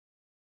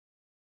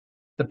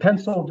 The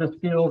pencil just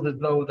feels as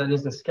though that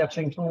is a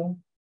sketching tool,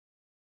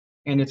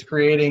 and it's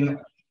creating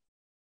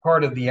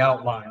part of the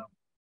outline.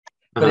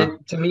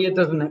 But to me,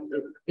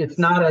 it's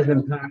not as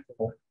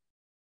impactful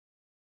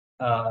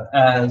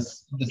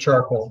as the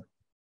charcoal.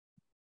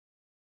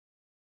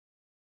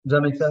 Does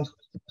that make sense?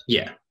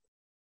 Yeah.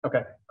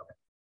 Okay.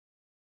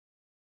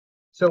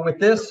 So with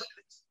this,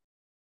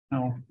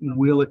 I'll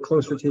wheel it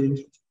closer to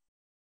you.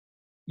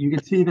 You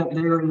can see that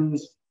there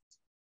is,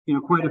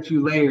 quite a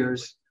few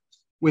layers.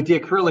 With the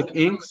acrylic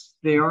inks,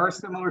 they are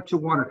similar to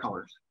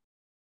watercolors.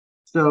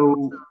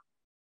 So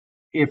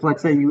if,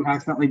 let's say, you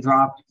accidentally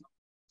drop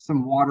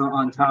some water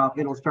on top,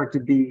 it'll start to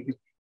bead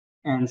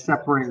and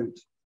separate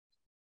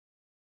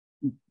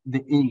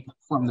the ink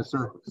from the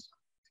surface.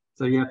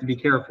 So you have to be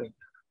careful.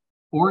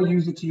 Or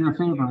use it to your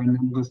favor and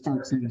then just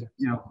start to,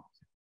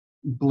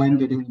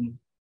 blend it in.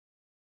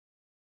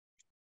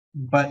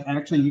 But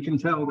actually, you can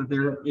tell that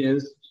there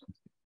is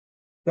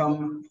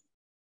some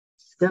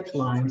sketch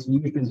lines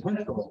used in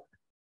pencil.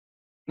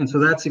 And so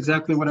that's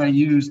exactly what I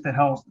use to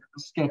help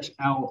sketch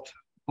out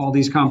all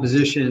these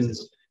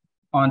compositions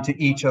onto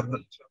each of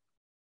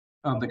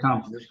the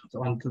compositions,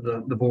 onto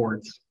the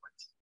boards.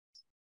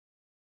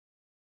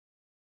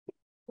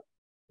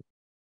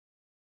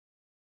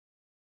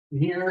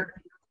 Here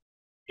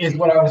is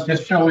what I was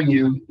just showing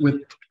you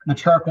with the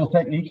charcoal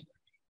technique.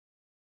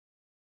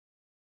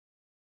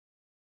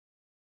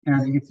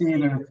 As you can see,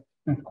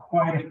 there's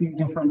quite a few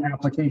different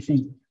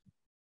applications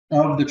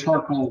of the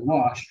charcoal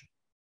wash.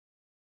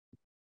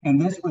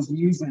 And this was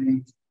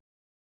using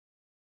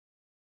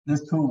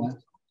this tool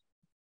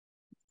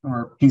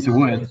or piece of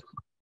wood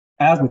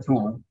as a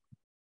tool.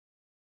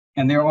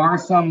 And there are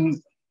some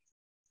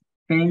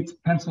faint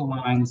pencil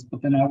lines,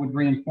 but then I would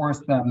reinforce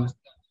them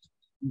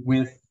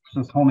with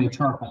this homemade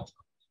charcoal.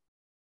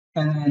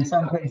 And then in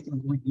some cases,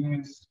 we'd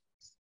use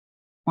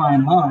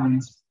fine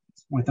lines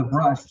with a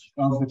brush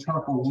of the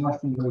charcoal wash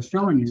that I was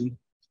showing you,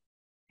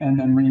 and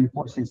then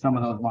reinforcing some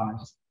of those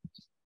lines.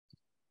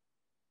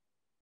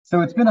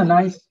 So it's been a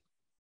nice,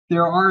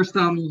 there are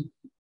some,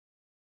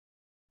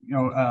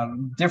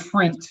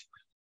 different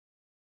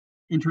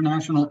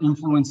international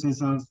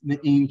influences of the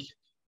ink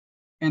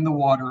and the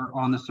water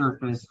on the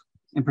surface,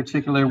 in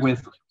particular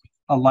with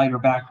a lighter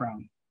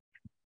background.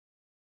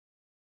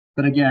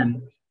 But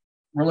again,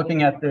 we're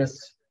looking at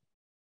this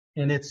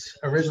in its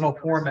original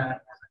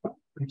format,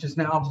 which is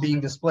now being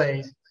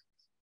displayed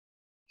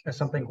as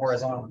something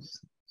horizontal.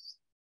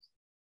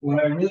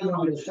 What I really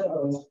want to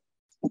show,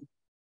 a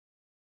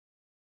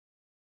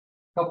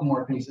couple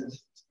more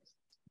pieces,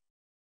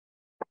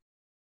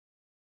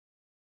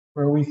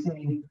 where we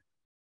see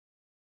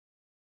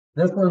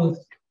this one,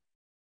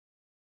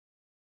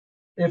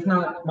 if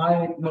not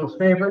my most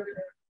favorite,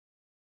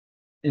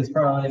 is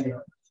probably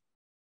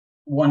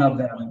one of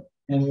them.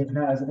 And it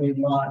has a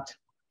lot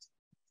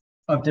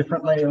of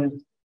different layers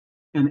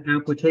and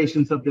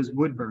applications of this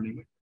wood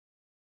burning.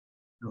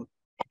 So,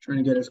 trying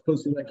to get as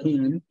close as I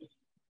can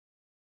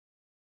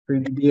for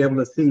you to be able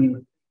to see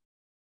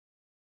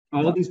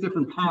all these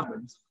different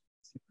patterns.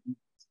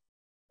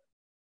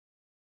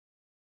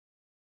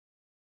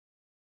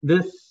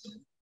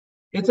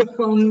 It's a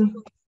fun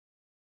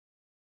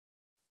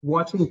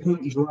watching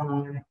paint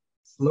dry,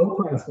 slow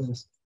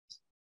process,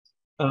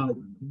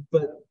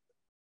 but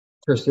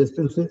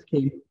persistence is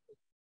key.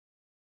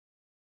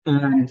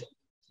 And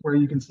where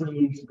you can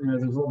see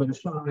there's a little bit of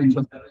shine,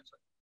 but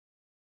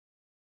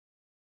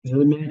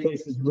in many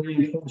cases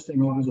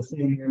reinforcing over the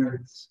same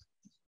areas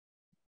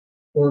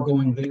or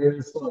going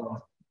very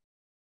slow.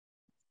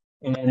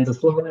 And the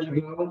slower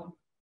you go,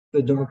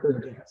 the darker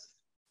it gets.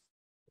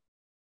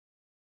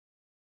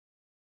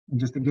 And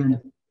just again,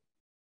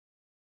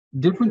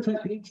 different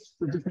techniques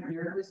for different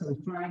areas.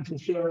 I'm trying to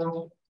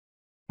show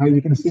how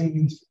you can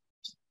see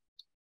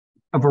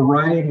a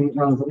variety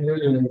of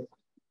areas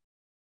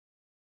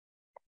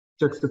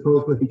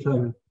juxtaposed with each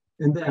other.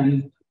 And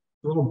then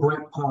little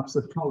bright pops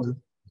of color.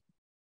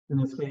 In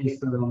this case,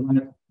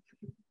 light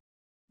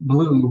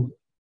blue,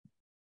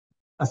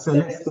 a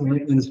celeste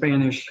in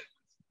Spanish,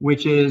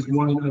 which is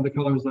one of the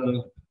colors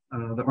of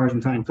the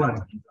Argentine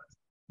flag.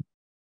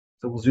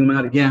 So we'll zoom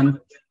out again.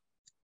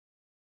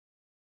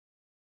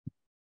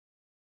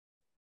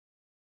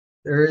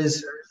 There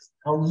is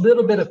a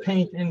little bit of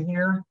paint in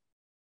here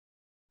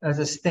as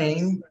a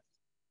stain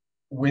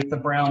with the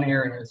brown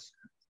areas.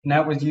 And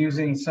that was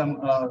using some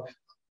of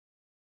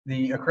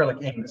the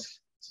acrylic inks,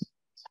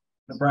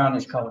 the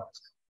brownish color.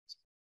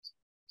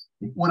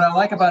 What I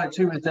like about it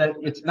too is that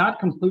it's not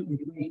completely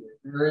painted.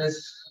 There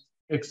is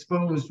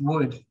exposed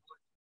wood.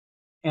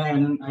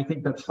 And I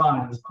think that's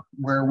fine,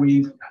 where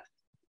we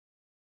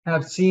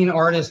have seen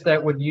artists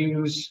that would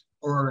use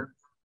or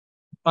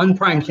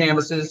unprimed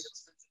canvases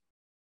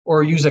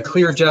or use a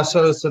clear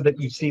gesso so that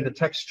you see the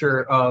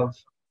texture of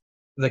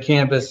the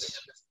canvas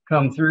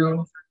come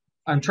through.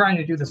 I'm trying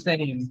to do the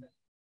same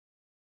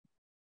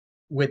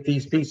with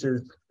these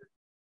pieces,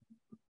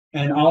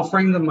 and I'll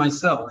frame them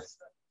myself,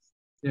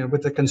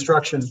 with the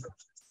construction,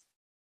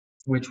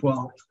 which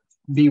will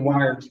be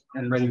wired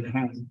and ready to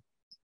hang.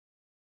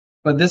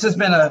 But this has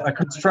been a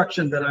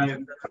construction that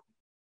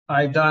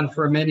I've done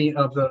for many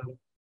of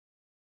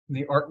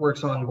the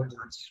artworks on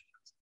boards.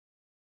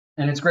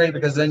 And it's great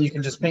because then you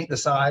can just paint the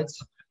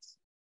sides.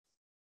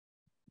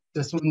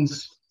 This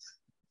one's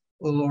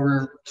a little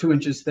over 2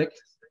 inches thick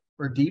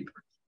or deep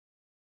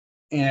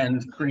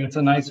and creates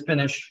a nice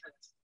finish.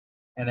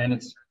 And then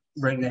it's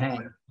ready to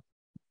hang.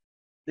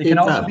 It can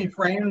also be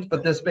framed,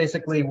 but this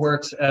basically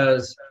works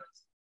as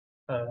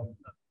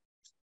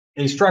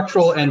a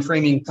structural and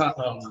framing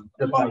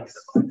device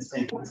at the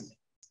same time.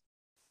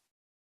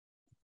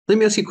 Let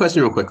me ask you a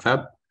question real quick,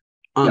 Fab.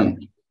 Yeah.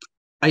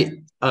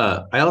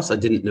 I also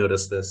didn't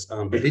notice this,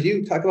 but did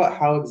you talk about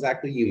how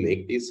exactly you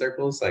make these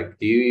circles? Like,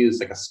 do you use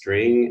like a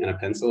string and a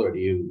pencil, or do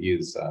you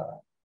use?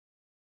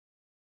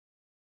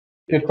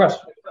 Good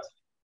question.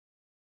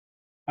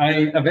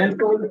 I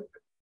eventually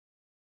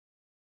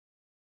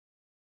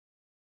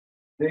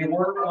they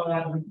work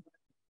on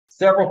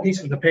several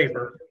pieces of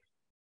paper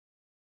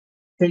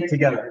taped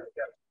together,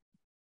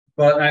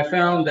 but I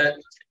found that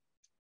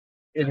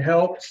it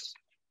helps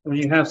when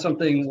you have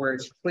something where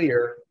it's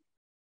clear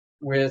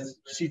with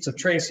sheets of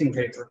tracing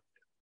paper.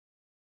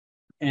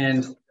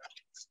 And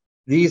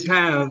these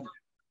have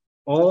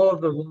all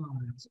of the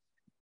lines.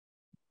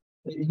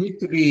 It used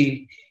to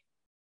be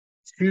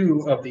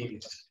 2 of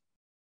these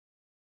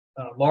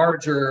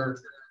larger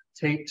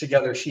taped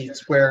together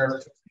sheets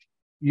where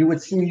you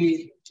would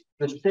see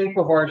the shape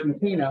of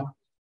Argentina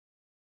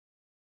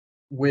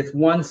with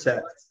one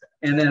set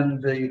and then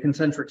the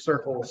concentric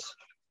circles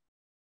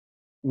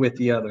with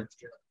the other.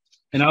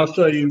 And I'll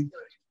show you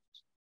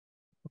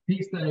a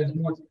piece that is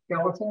more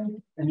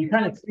skeletal, and you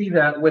kind of see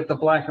that with the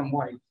black and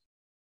white.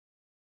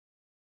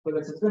 But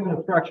it's a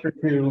similar structure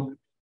to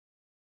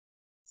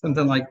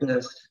something like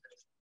this.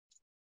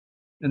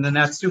 And then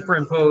that's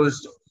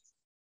superimposed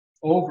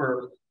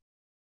over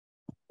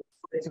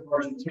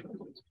Argentina.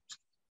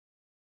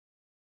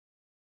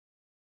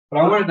 But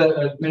I wanted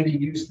to maybe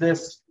use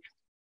this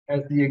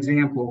as the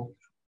example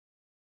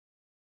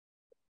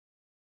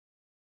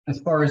as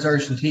far as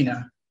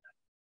Argentina.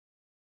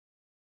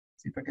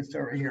 See if I can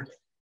start right here.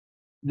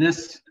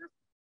 This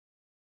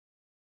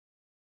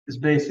is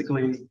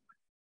basically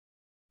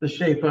the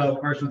shape of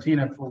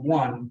Argentina for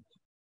one.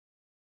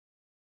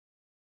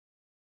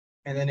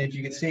 And then as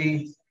you can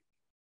see,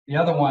 the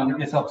other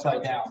one is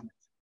upside down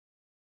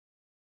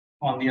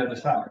on the other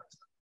side.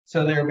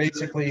 So they're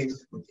basically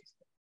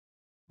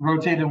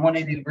rotated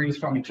 180 degrees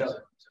from each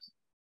other.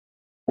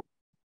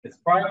 It's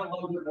probably a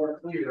little bit more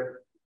clear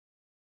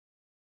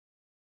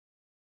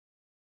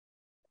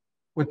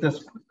with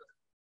this one.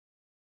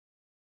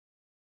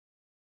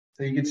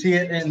 So you can see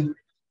it in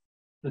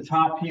the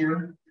top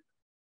here.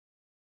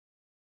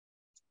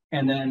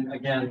 And then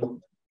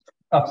again,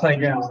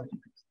 upside down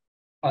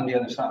on the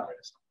other side.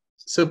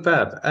 So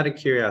Fab, out of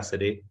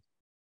curiosity,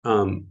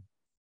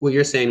 what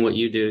you're saying, what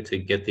you do to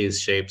get these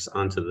shapes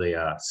onto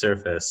the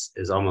surface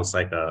is almost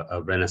like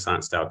a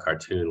Renaissance style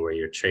cartoon where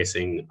you're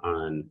tracing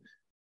on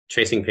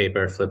tracing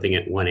paper, flipping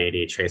it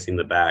 180, tracing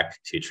the back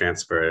to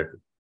transfer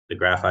the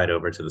graphite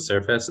over to the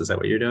surface. Is that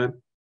what you're doing?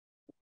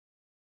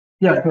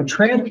 Yeah, so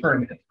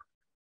transferring it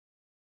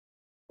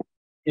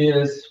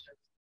is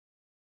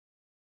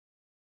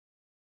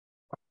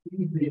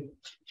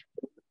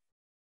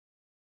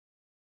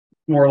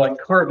more like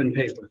carbon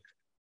paper.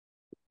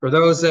 For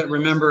those that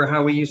remember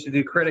how we used to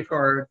do credit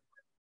card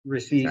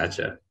receipts.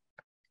 Gotcha.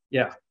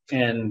 Yeah,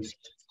 and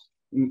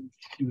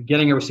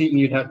getting a receipt and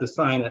you'd have to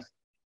sign it.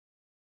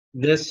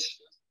 This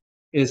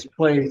is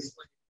placed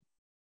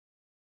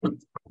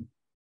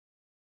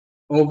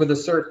over the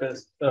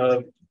surface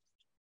of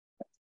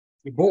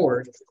the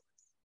board,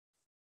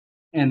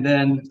 and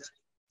then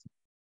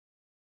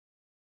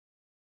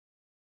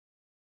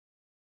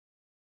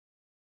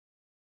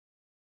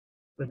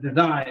the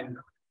design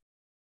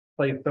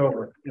placed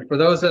over. And for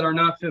those that are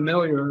not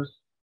familiar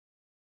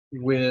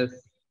with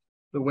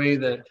the way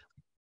that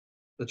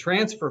the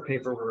transfer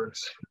paper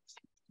works,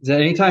 is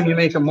that anytime you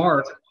make a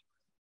mark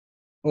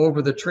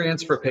over the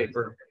transfer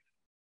paper,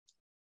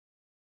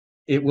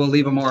 it will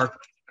leave a mark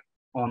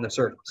on the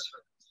surface.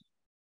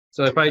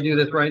 So if I do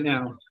this right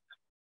now,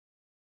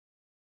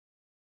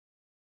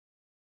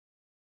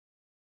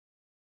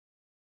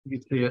 you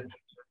can see it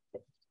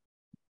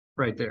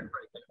right there.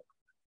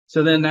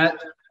 So then that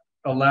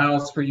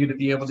allows for you to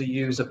be able to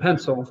use a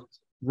pencil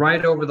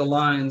right over the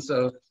lines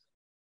of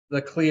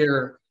the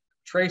clear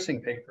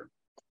tracing paper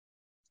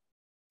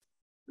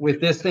with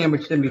this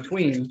sandwiched in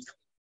between,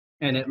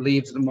 and it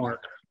leaves the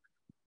mark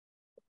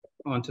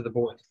onto the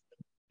board.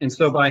 And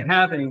so by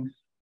having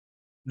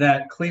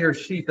that clear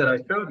sheet that I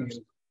showed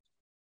you,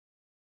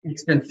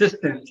 it's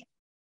consistent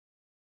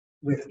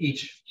with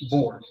each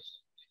board.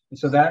 And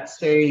so that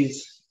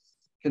stays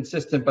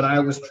consistent, but I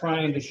was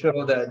trying to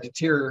show that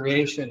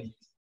deterioration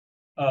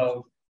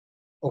of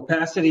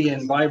opacity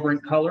and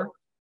vibrant color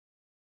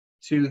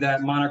to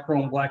that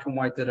monochrome black and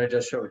white that I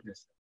just showed you.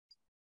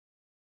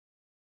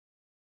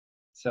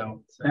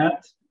 So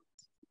that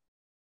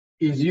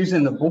is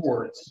using the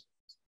boards.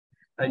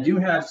 I do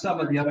have some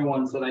of the other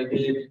ones that I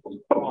gave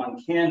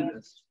on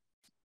canvas,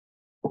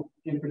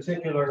 in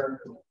particular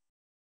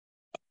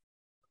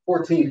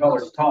 14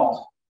 colors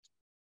tall.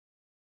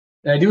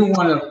 And I do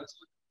want to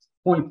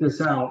point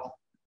this out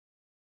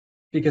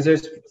because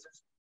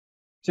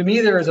to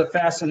me, there is a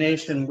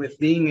fascination with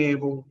being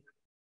able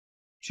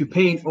to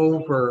paint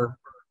over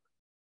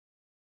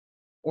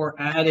or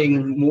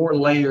adding more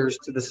layers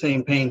to the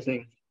same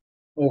painting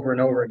over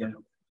and over again.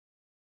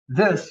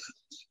 This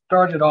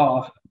started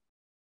off,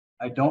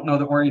 I don't know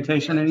the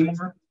orientation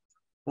anymore,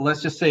 but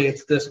let's just say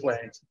it's this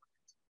way.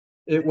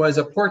 It was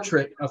a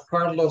portrait of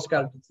Carlos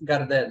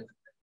Gardel,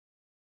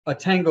 a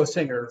tango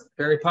singer,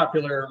 very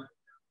popular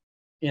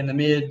in the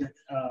mid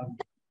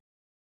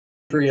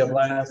century of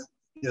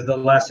the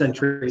last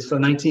century, so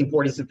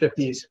 1940s and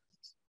 50s,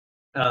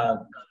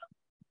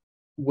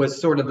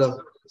 was sort of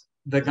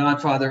the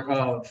godfather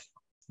of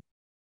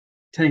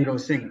tango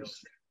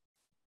singers.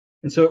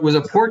 And so it was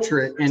a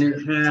portrait, and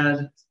it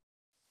had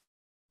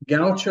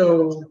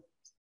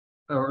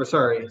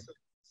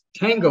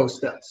tango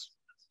steps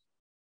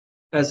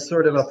as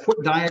sort of a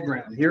foot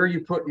diagram. Here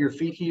you put your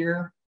feet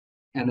here,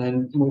 and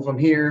then move them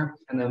here,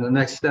 and then the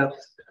next step,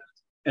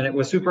 and it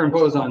was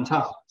superimposed on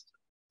top.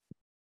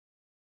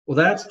 Well,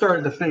 that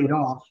started to fade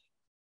off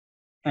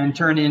and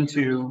turn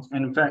into,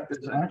 and in fact,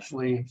 there's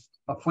actually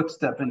a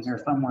footstep in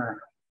here somewhere.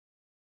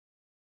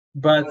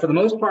 But for the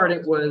most part,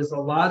 it was a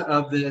lot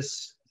of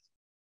this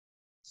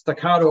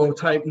staccato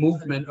type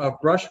movement of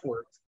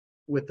brushwork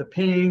with the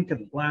pink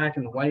and the black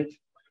and the white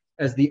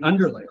as the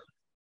underlay.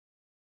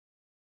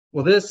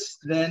 Well, this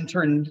then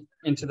turned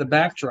into the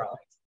backdrop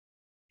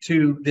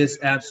to this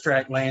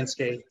abstract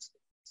landscape,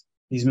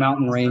 these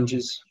mountain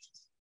ranges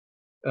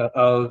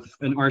of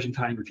an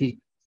Argentine peak.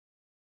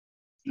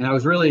 And I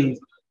was really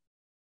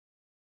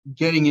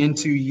getting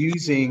into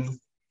using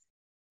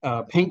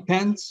paint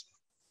pens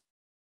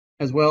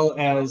as well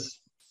as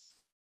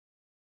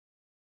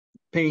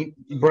paint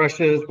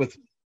brushes with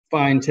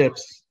fine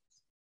tips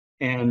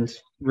and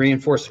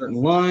reinforce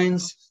certain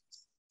lines,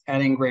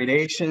 adding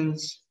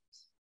gradations,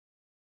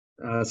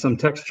 some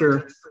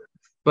texture.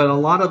 But a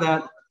lot of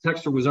that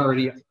texture was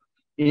already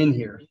in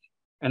here.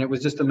 And it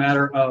was just a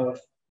matter of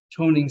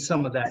toning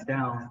some of that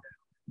down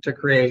to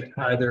create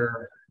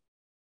either,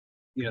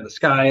 the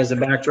sky as a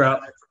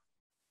backdrop,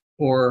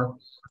 or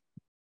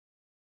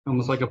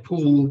almost like a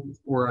pool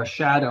or a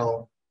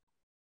shadow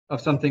of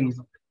something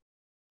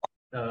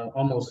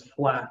almost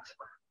flat,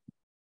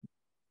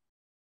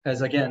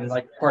 as again,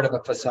 like part of a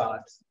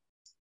facade.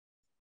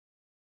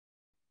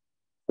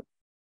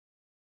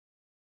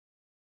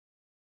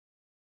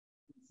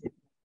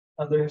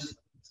 Others,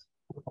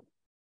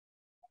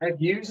 I've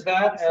used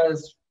that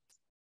as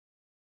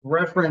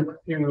reference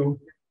to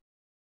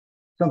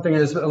something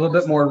that is a little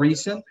bit more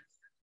recent.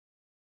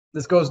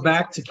 This goes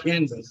back to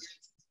canvas.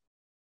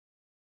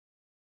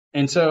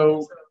 And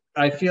so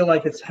I feel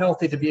like it's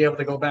healthy to be able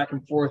to go back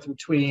and forth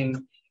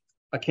between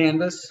a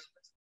canvas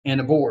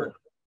and a board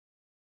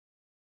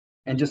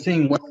and just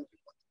seeing what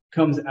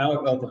comes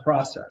out of the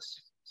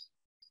process.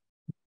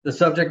 The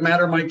subject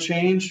matter might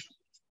change,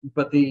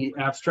 but the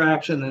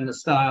abstraction and the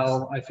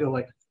style, I feel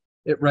like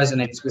it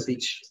resonates with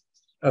each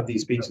of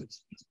these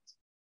pieces.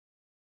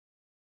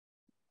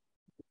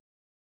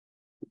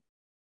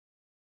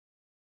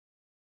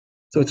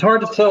 So it's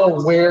hard to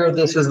tell where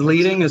this is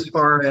leading as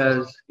far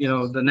as,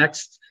 the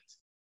next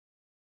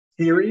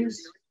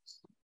series,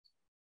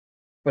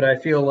 but I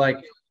feel like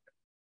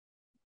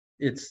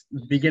it's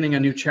beginning a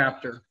new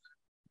chapter,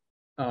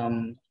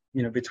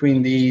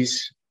 between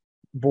these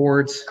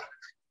boards,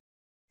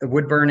 the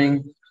wood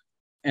burning,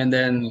 and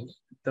then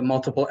the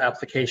multiple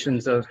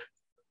applications of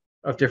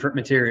different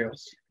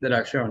materials that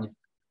I've shown you.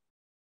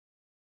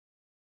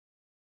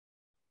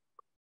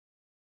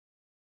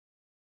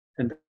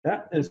 And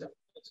that is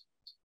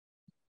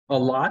a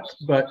lot,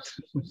 but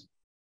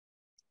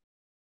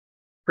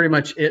pretty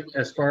much it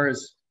as far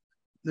as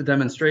the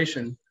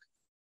demonstration.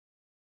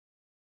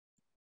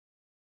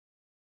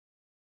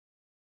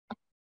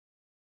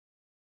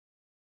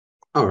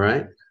 All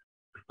right.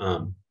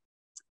 Well,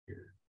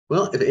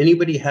 if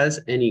anybody has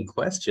any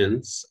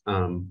questions,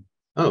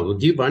 do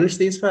you varnish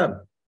these, Fab?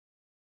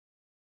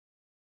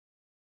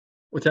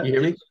 What's that? You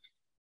hear me?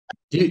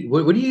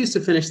 What do you use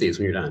to finish these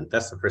when you're done?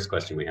 That's the first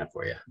question we have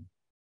for you.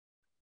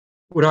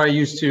 What do I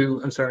use to,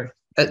 I'm sorry?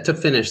 To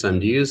finish them,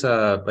 do you use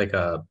like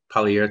a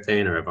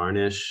polyurethane or a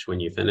varnish when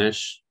you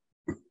finish?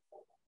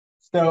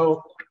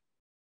 So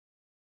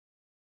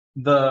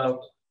the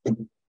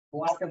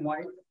black and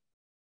white,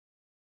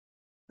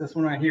 this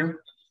one right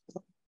here,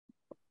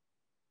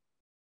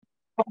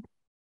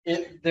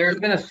 there's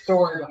been a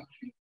story,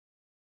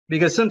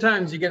 because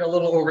sometimes you get a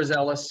little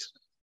overzealous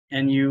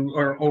and you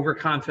are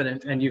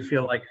overconfident and you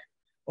feel like,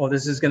 oh,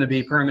 this is going to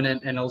be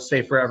permanent and it'll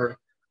stay forever.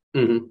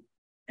 Mm-hmm.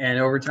 And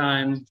over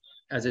time,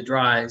 as it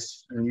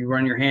dries and you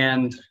run your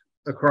hand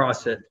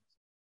across it,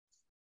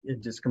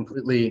 it just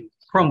completely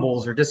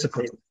crumbles or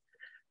dissipates.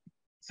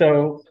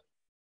 So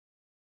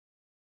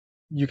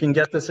you can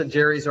get this at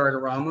Jerry's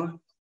Artorama.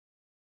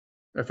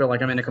 I feel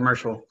like I'm in a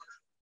commercial.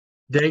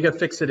 Dega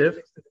Fixative.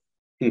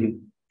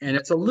 Mm-hmm. And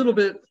it's a little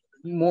bit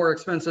more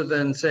expensive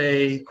than,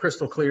 say,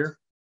 Crystal Clear.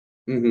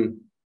 Mm-hmm.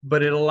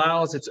 But it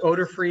allows, it's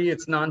odor-free,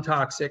 it's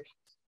non-toxic,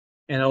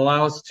 and it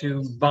allows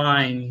to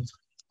bind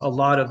a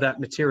lot of that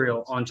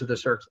material onto the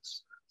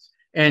surface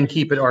and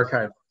keep it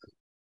archived.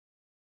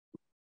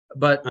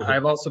 But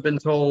I've also been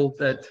told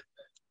that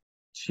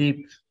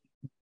cheap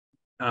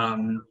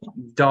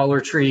Dollar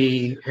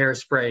Tree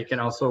hairspray can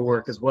also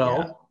work as well.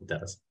 Yeah, it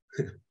does.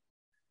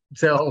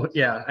 So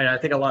yeah, and I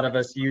think a lot of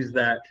us use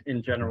that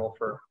in general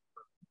for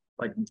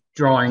like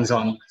drawings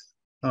on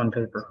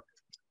paper.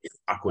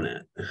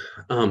 Aquanet.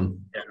 Yeah.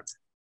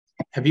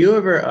 Have you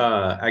ever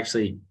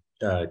actually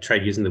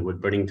tried using the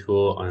wood burning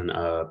tool on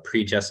a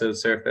pre-gessoed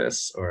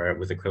surface or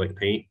with acrylic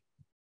paint?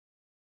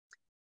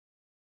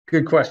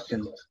 Good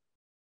question.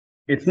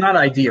 It's not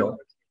ideal.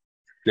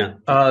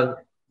 No.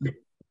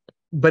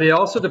 But it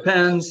also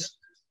depends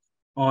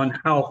on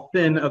how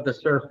thin of the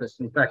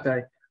surface. In fact,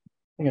 I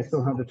think I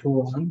still have the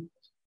tool on.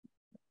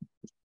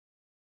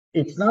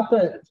 It's not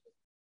that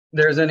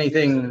there's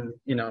anything,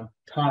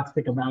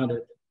 toxic about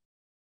it,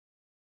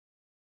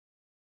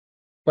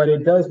 but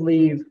it does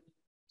leave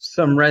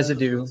some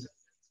residue. So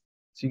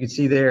you can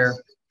see there.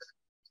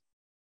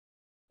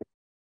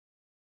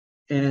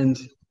 And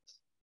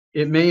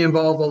it may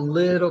involve a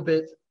little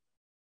bit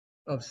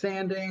of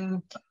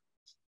sanding,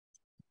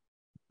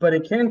 but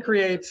it can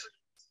create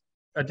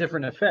a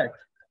different effect.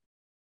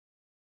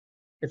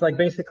 It's like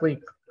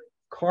basically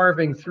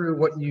carving through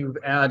what you've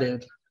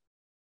added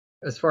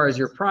as far as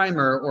your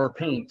primer or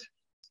paint.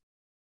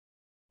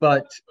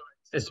 But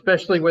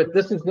especially with,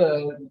 this is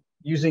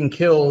using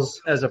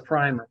Kills as a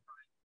primer.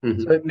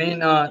 Mm-hmm. So it may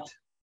not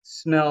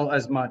smell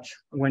as much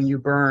when you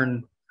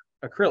burn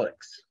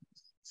acrylics.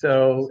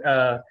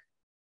 So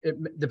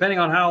depending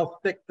on how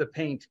thick the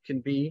paint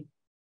can be,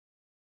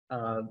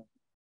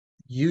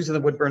 using the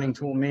wood burning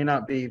tool may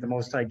not be the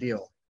most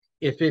ideal.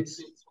 If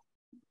it's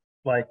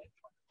like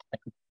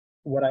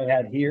what I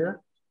had here,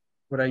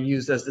 what I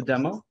used as the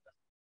demo,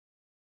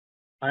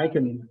 I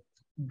can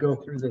go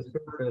through the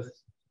surface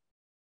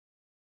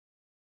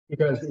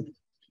because it's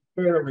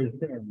fairly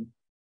thin.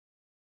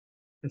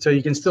 And so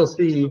you can still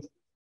see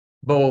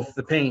both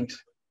the paint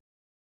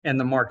and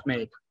the mark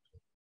made.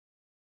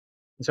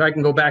 And so I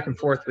can go back and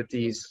forth with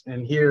these.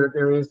 And here,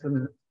 there is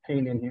some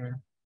paint in here.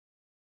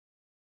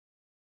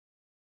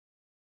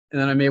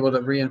 And then I'm able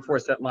to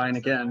reinforce that line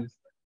again.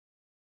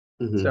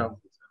 Mm-hmm. So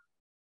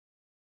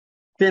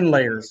thin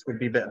layers would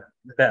be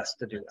best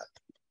to do that.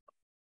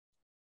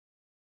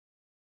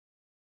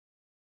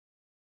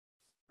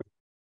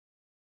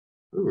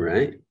 All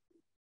right.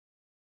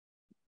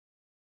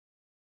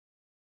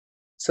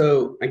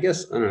 So I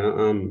guess, I don't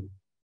know,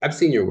 I've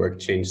seen your work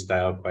change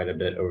style quite a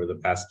bit over the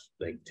past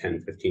like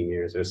 10, 15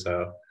 years or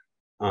so.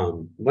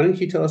 Why don't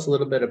you tell us a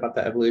little bit about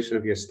the evolution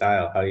of your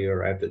style, how you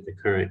arrived at the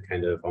current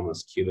kind of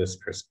almost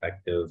cubist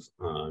perspective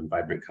on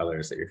vibrant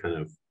colors that you're kind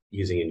of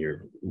using in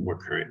your more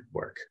current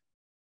work?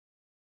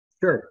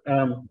 Sure,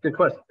 good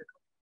question.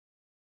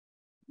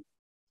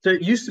 So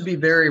it used to be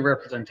very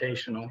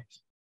representational,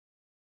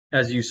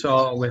 as you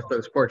saw with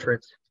those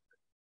portraits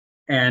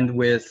and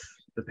with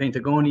the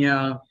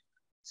Patagonia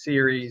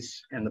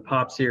series and the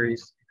Pop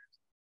series.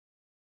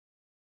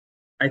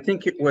 I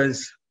think it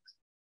was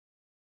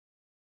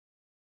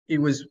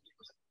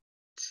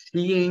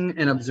seeing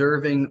and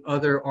observing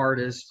other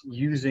artists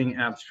using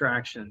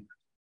abstraction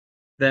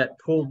that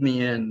pulled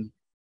me in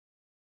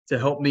to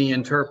help me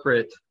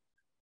interpret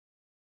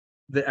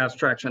the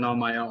abstraction on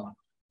my own.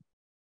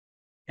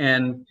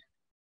 And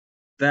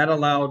that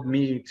allowed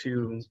me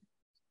to,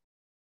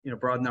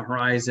 broaden the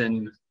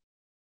horizon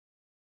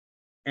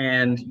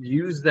and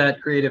use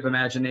that creative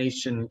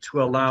imagination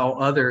to allow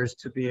others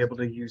to be able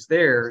to use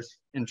theirs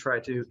and try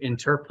to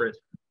interpret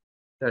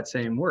that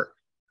same work.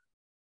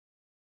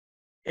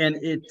 And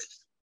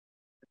it's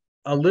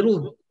a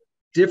little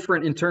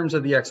different in terms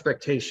of the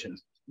expectation.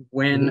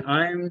 When mm-hmm.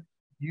 I'm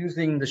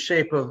using the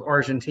shape of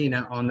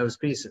Argentina on those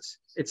pieces,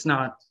 it's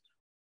not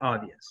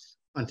obvious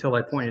until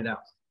I point it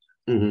out.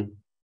 Mm-hmm.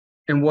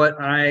 And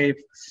what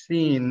I've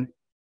seen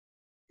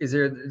is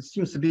there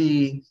seems to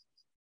be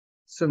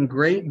some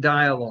great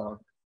dialogue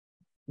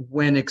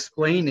when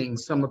explaining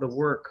some of the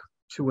work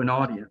to an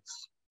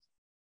audience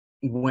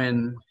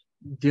when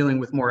dealing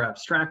with more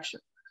abstraction.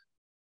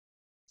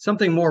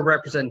 Something more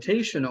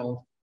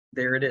representational,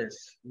 there it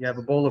is. You have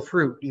a bowl of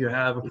fruit, you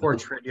have a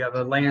portrait, you have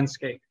a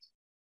landscape.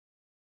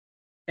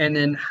 And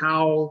then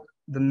how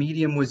the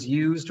medium was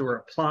used or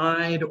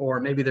applied, or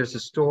maybe there's a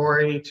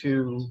story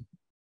to,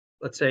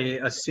 let's say,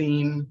 a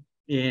scene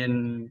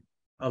in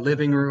a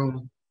living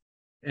room,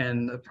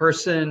 and the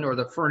person or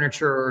the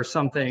furniture or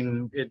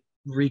something, it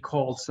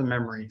recalls some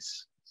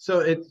memories. So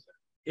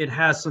it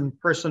has some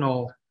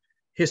personal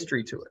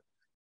history to it.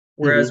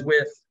 Whereas mm-hmm.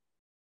 with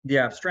the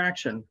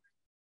abstraction,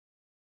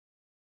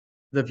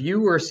 the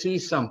viewer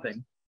sees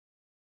something,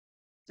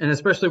 and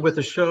especially with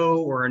a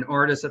show or an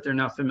artist that they're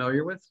not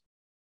familiar with,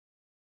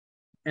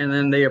 and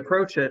then they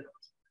approach it,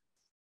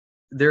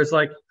 there's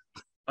like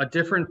a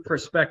different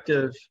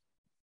perspective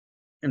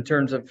in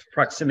terms of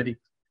proximity.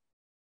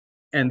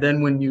 And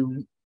then when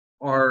you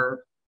are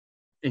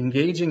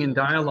engaging in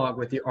dialogue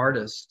with the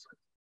artist,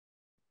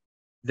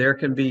 there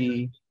can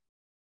be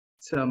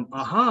some,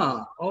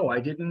 aha, oh, I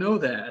didn't know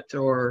that,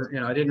 or,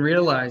 I didn't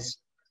realize.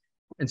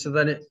 And so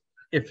then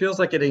it feels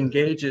like it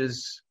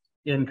engages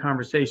in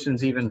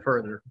conversations even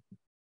further.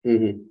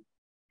 Mm-hmm.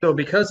 So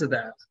because of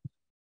that,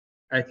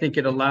 I think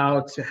it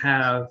allowed to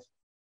have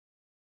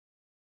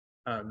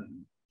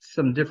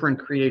some different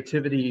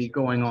creativity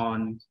going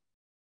on,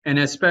 and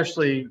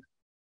especially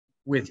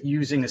with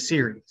using a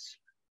series,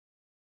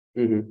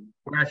 where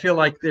I feel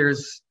like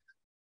there's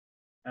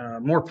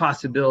more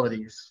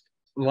possibilities,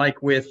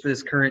 like with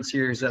this current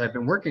series that I've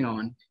been working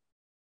on,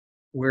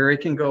 where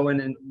it can go in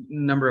a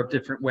number of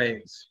different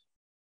ways.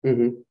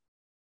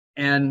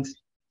 And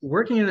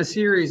working in a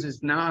series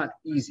is not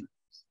easy,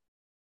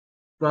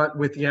 but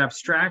with the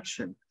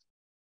abstraction,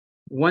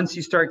 once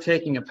you start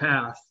taking a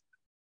path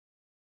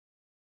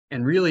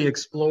and really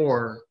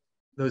explore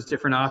those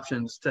different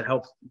options to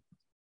help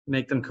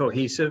make them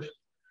cohesive,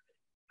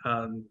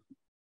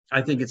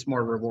 I think it's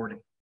more rewarding.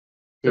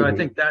 So I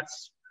think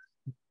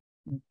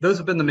those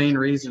have been the main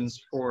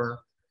reasons for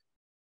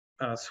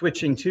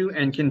switching to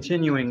and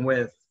continuing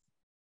with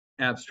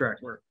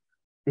abstract work.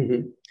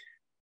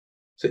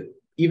 So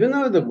even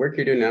though the work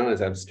you're doing now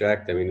is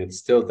abstract, I mean, it's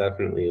still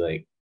definitely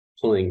like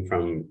pulling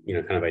from,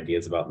 kind of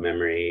ideas about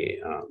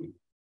memory,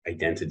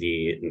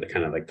 identity, and the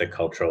kind of like the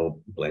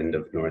cultural blend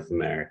of North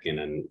American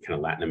and kind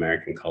of Latin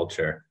American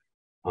culture.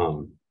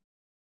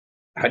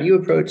 How do you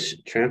approach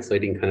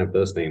translating kind of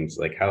those things?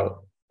 Like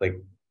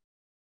can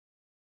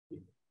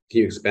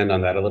you expand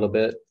on that a little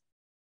bit?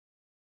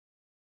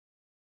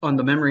 On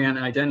the memory and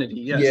identity,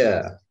 yes.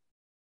 Yeah.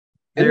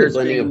 And the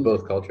blending of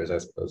both cultures, I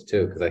suppose,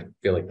 too, because I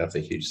feel like that's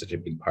such a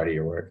big part of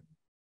your work.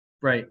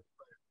 Right.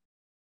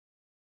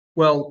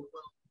 Well,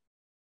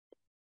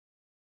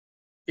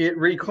 it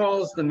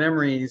recalls the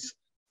memories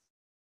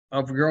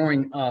of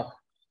growing up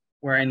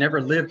where I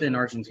never lived in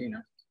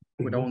Argentina,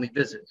 would only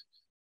visit.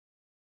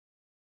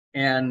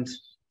 And,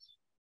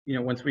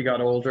 once we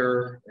got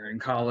older or in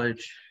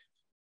college,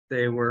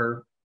 they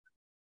were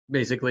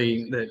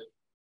basically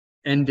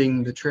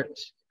ending the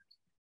trips.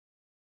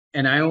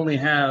 And I only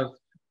have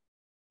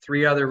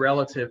 3 other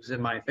relatives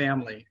in my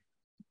family,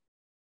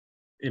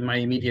 in my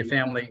immediate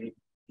family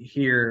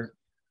here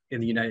in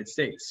the United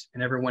States,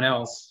 and everyone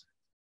else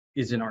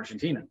is in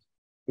Argentina.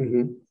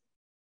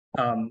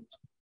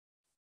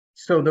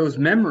 So those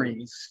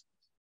memories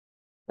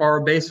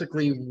are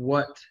basically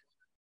what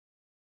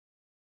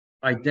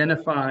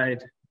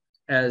identified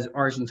as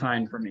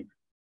Argentine for me.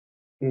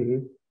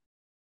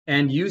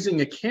 And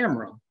using a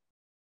camera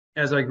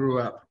as I grew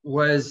up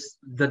was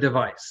the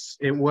device.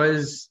 It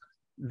was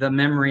the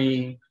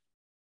memory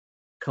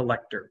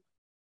collector.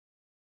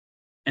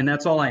 And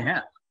that's all I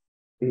had.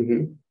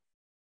 And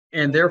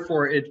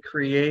therefore it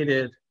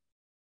created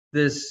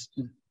this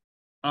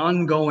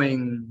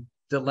ongoing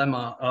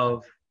dilemma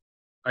of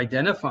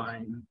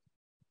identifying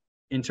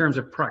in terms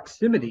of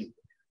proximity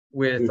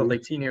with the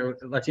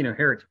Latino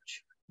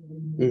heritage.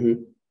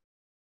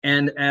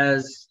 And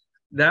as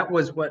that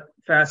was what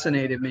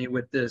fascinated me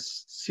with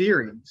this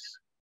series,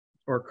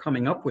 or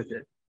coming up with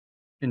it,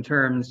 in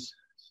terms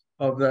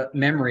of the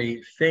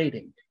memory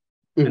fading.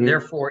 And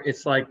therefore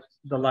it's like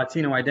the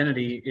Latino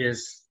identity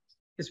is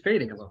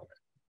fading a little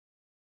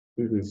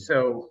bit.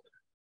 So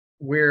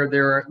where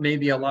there are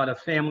maybe a lot of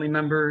family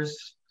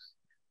members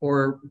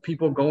or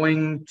people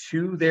going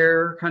to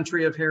their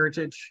country of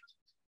heritage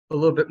a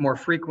little bit more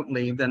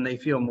frequently, then they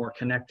feel more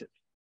connected.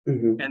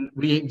 And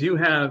we do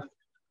have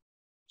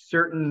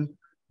certain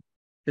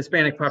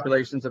Hispanic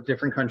populations of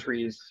different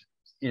countries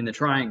in the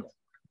triangle.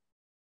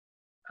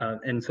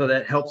 And so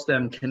that helps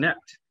them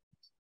connect.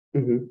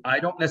 I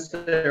don't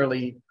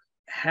necessarily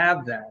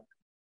have that.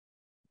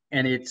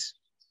 And it's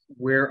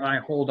where I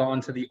hold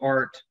on to the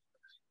art.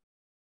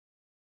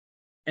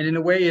 And in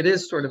a way, it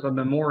is sort of a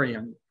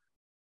memoriam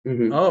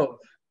of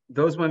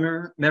those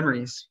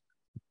memories,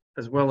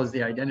 as well as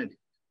the identity.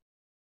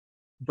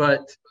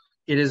 But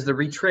it is the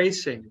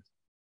retracing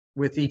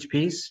with each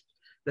piece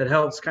that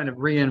helps kind of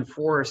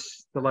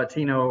reinforce the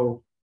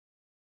Latino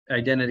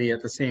identity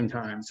at the same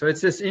time. So it's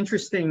this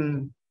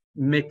interesting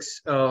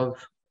mix of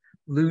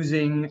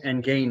losing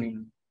and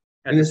gaining.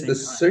 And is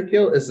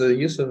the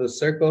use of the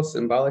circle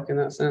symbolic in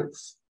that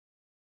sense?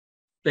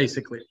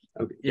 Basically.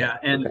 Yeah.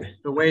 And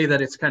the way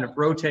that it's kind of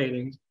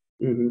rotating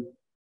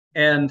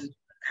and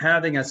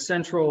having a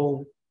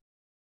central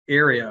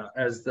area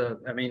as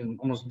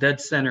almost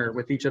dead center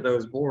with each of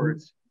those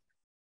boards.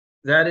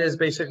 That is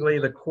basically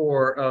the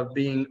core of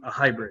being a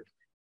hybrid.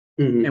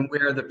 And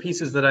where the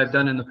pieces that I've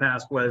done in the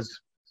past was,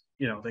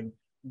 the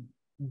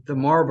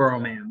Marlboro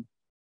Man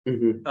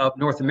of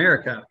North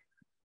America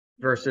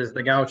versus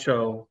the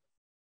Gaucho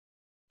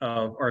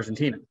of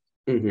Argentina.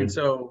 And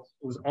so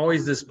it was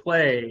always this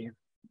play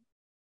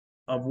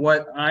of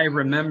what I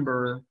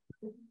remember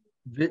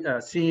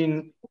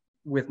seeing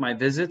with my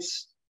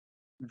visits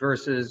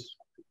versus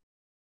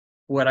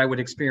what I would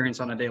experience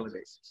on a daily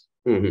basis.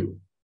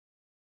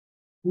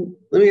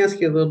 Let me ask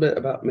you a little bit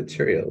about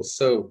materials.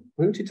 So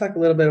why don't you talk a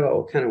little bit about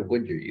what kind of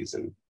wood you're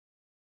using?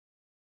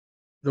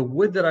 The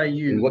wood that I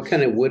use. And what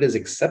kind of wood is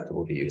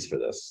acceptable to use for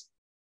this?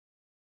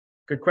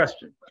 Good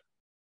question.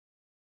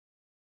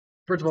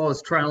 First of all,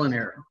 it's trial and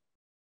error.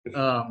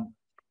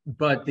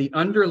 But the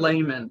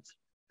underlayment,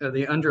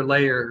 the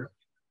underlayer,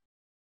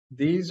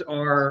 these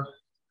are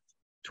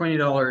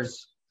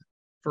 $20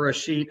 for a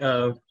sheet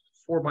of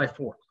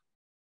 4x4,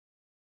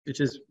 which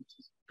is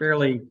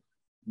fairly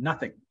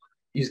nothing.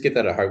 You just get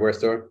that at a hardware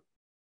store?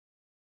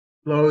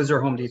 Lowe's or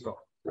Home Depot.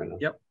 Right now.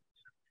 Yep.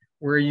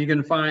 Where you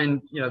can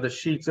find, the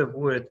sheets of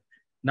wood,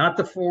 not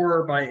the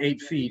 4 by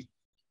 8 feet,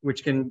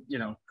 which can,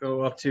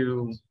 go up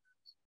to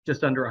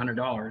just under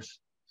 $100.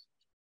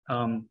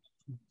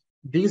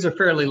 These are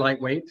fairly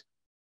lightweight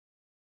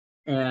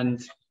and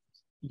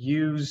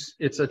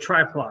it's a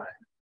tri-ply.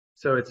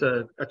 So it's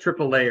a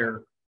triple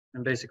layer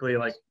and basically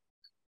like,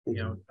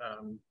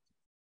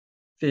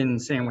 thin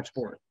sandwich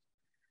board.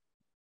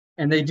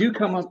 And they do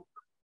come up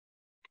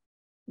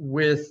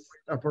with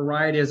a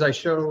variety, as I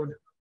showed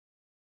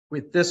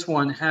with this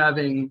one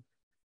having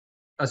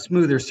a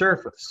smoother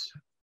surface,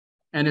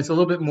 and it's a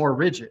little bit more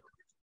rigid.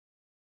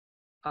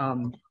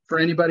 For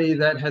anybody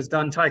that has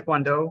done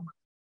Taekwondo,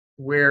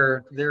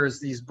 where there's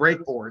these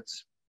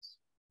breakboards,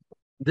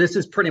 this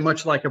is pretty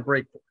much like a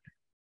breakboard,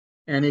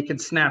 and it can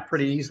snap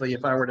pretty easily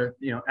if I were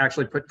to,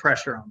 actually put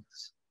pressure on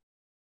this.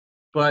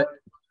 But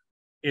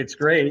it's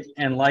great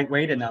and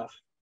lightweight enough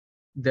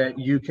that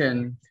you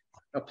can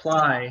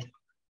apply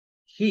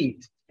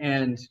heat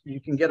and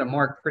you can get a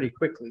mark pretty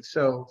quickly.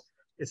 So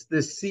it's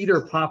this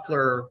cedar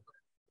poplar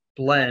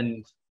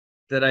blend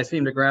that I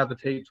seem to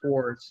gravitate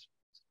towards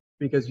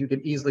because you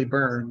can easily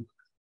burn.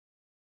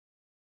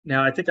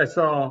 Now, I think I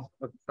saw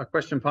a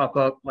question pop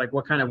up, like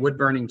what kind of wood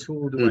burning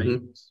tool do I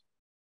use?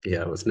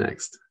 Yeah, what's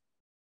next?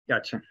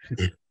 Gotcha.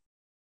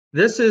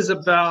 This is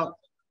about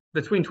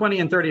between $20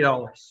 and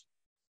 $30.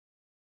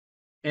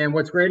 And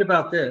what's great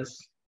about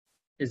this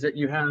is that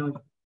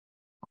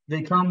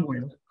they come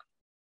with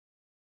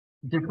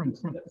different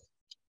tips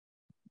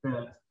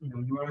that,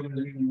 you are going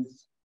to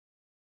use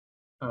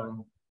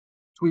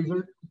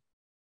tweezers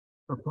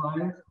or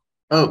pliers.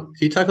 Oh, can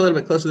you talk a little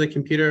bit closer to the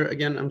computer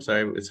again? I'm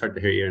sorry, it's hard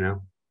to hear you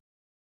now.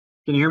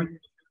 Can you hear me?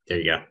 There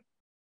you go.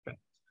 Okay.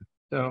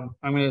 So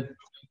I'm going to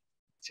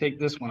take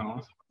this one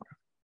off.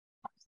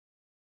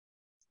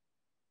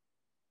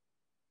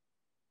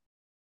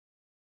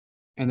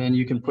 And then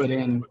you can put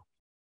in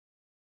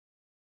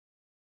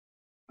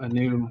a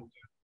new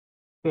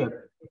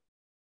tip.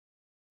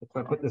 If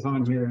I put this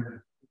on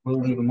here,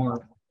 we'll leave a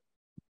mark.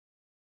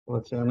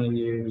 Let's say I'm going to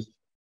use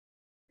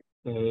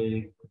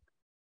and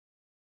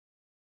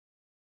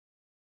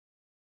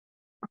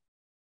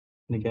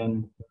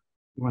again,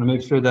 you want to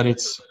make sure that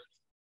it's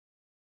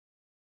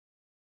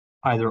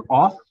either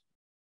off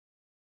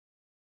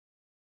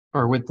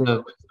or with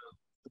the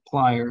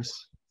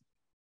pliers.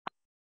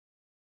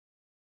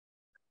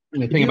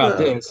 And the thing about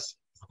this,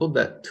 hold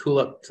that tool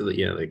up to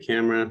the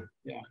camera.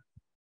 Yeah.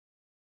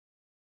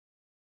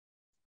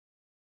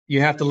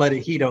 You have to let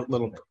it heat out a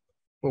little bit.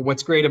 But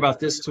what's great about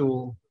this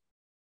tool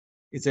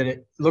is that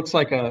it looks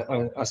like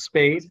a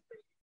spade,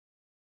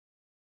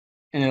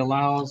 and it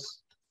allows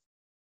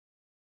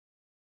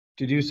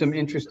to do some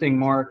interesting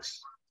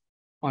marks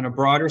on a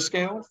broader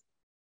scale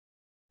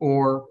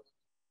or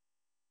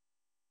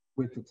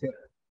with the tip.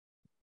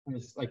 And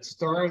it's like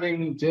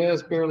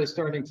just barely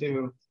starting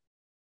to,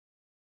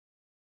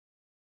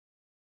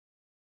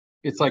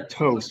 it's like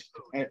toast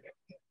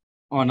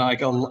on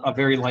like a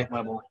very light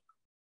level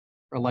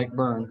or light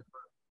burn.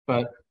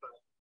 But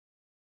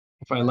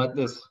if I let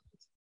this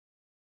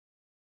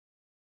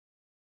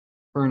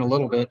burn a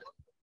little bit,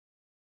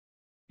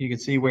 you can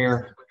see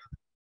where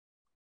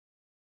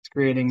it's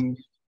creating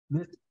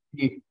this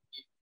heat,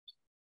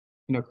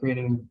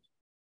 creating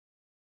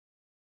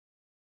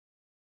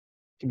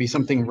to be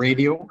something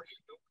radial,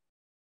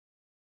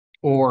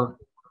 or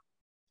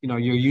you're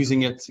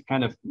using it to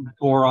kind of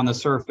bore on the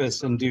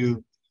surface and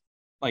do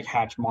like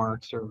hatch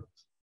marks or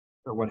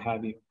what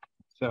have you.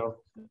 So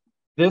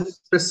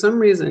this, for some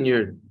reason,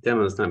 your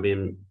demo is not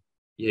being.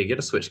 You got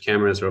to switch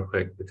cameras real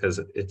quick because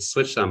it's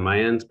switched on my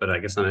end, but I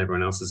guess on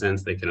everyone else's end,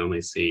 they can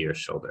only see your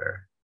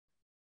shoulder.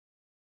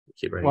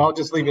 Keep writing. Well, I'll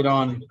just leave it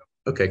on.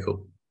 Okay,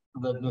 cool.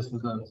 This is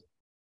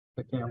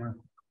the camera.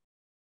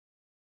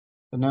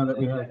 So now that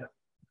we have,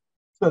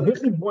 so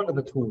this is one of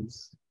the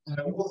tools. And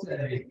I will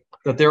say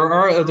that there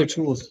are other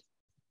tools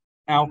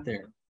out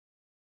there.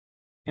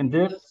 And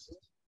this,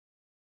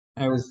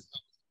 I was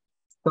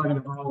talking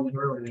about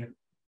earlier.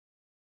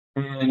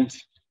 And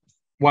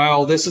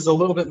while this is a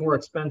little bit more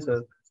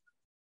expensive,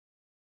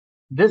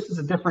 this is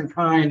a different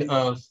kind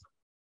of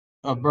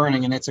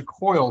burning, and it's a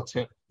coil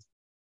tip.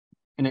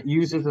 And it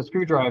uses a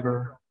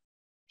screwdriver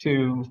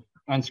to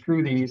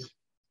unscrew these,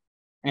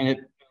 and it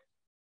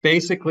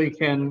basically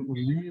can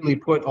really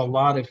put a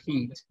lot of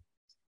heat.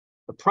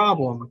 The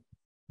problem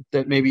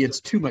that maybe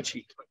it's too much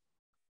heat.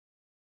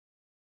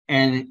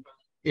 And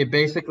it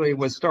basically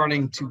was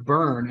starting to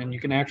burn, and you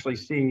can actually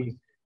see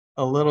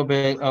a little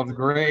bit of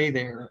gray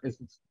there.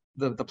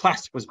 The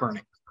plastic was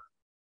burning.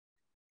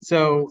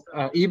 So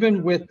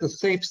even with the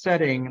safe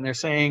setting, and they're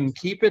saying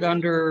keep it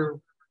under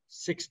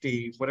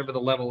 60, whatever the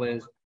level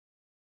is,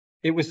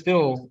 it was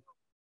still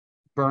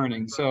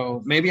burning.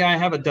 So maybe I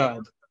have a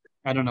dud.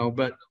 I don't know,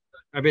 but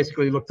I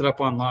basically looked it up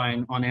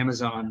online on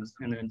Amazon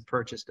and then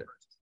purchased it.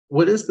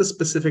 What is the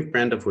specific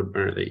brand of wood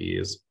burner that you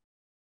use?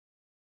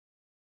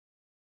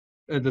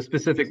 The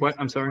specific what?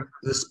 I'm sorry.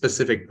 The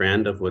specific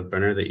brand of wood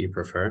burner that you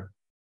prefer?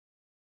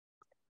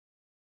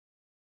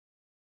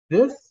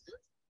 This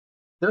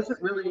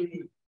doesn't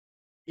really,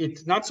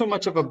 it's not so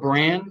much of a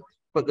brand,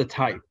 but the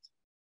type.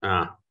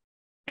 Ah,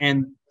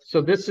 And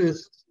so this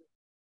is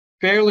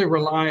fairly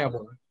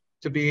reliable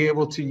to be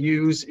able to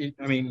use it.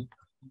 I mean,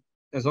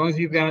 as long as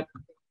you've got,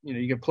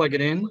 you can plug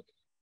it in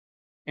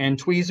and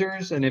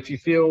tweezers. And if you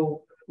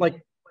feel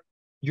like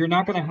you're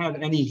not going to have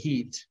any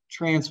heat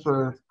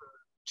transfer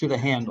to the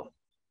handle.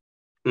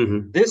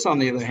 mm-hmm. This, on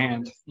the other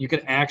hand, you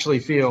can actually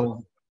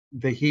feel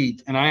the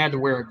heat. And I had to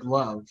wear a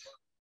glove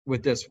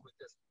with this one.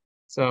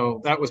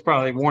 So that was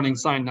probably warning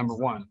sign number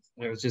one.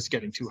 It was just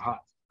getting too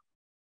hot.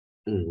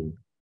 Mm-hmm.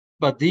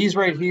 But these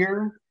right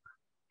here,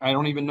 I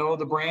don't even know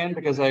the brand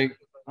because I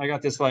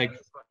got this like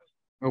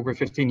over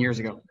 15 years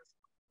ago.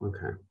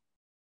 Okay.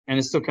 And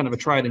it's still kind of a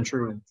tried and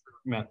true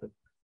method.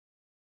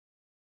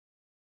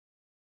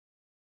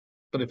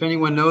 But if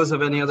anyone knows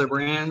of any other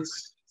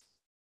brands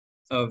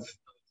of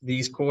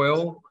these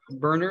coil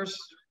burners,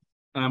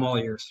 I'm all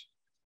ears.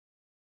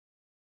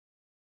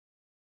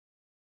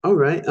 All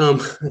right.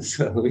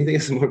 So let me think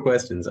of some more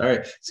questions. All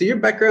right. So your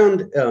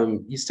background,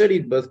 you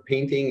studied both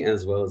painting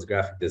as well as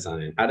graphic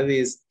design. How do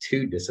these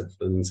two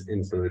disciplines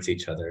influence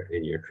each other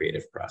in your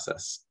creative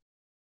process?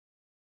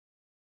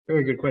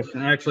 Very good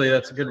question. Actually,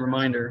 that's a good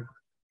reminder.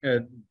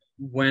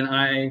 When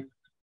I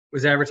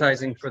was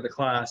advertising for the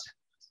class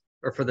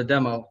or for the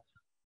demo,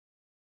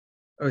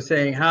 I was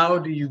saying, how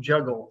do you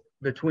juggle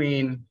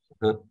between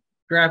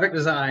graphic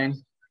design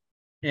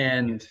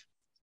and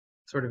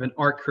sort of an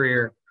art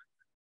career?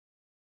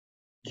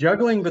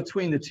 Juggling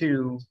between the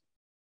two,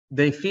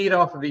 they feed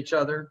off of each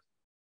other,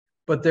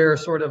 but they're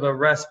sort of a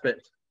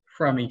respite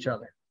from each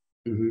other.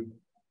 Mm-hmm.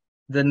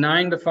 The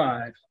 9 to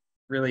 5,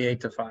 really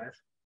 8 to 5,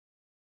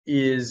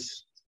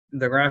 is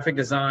the graphic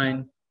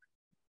design,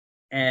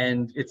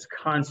 and it's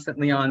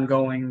constantly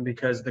ongoing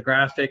because the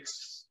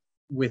graphics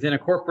within a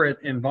corporate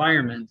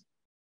environment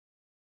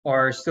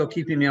are still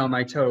keeping me on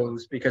my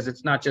toes because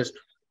it's not just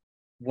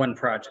one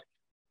project.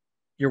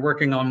 You're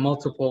working on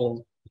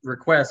multiple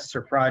requests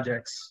or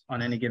projects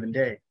on any given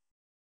day.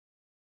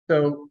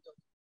 So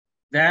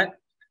that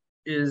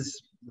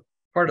is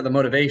part of the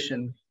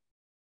motivation,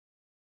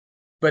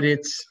 but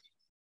it's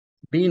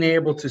being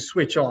able to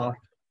switch off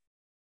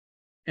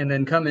and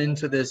then come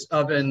into this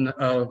oven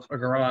of a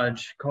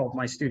garage called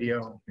my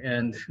studio.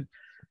 And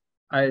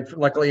I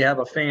luckily have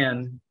a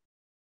fan,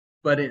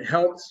 but it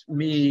helps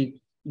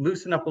me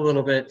loosen up a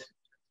little bit.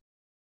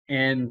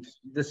 And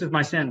this is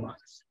my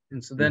sandbox.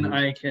 And so then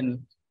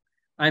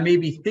I may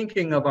be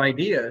thinking of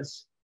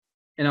ideas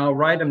and I'll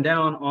write them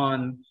down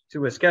on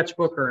to a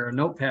sketchbook or a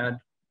notepad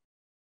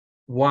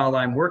while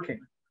I'm working.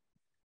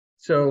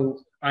 So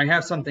I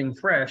have something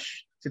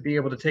fresh to be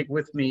able to take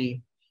with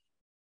me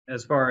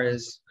as far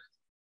as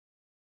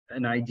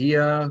an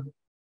idea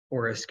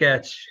or a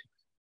sketch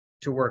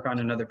to work on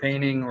another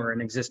painting or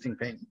an existing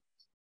painting.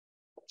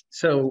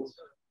 So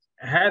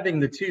having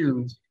the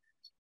two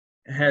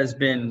has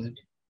been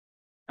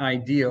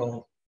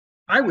ideal.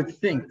 I would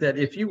think that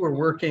if you were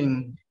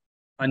working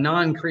a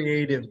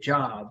non-creative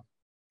job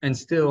and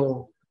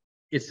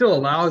it still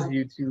allows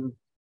you to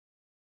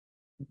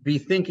be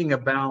thinking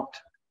about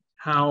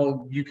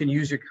how you can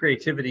use your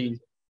creativity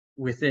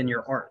within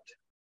your art.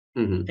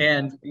 Mm-hmm.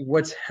 And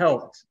what's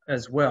helped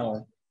as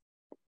well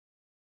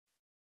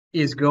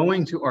is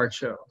going to art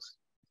shows,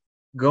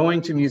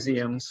 going to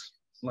museums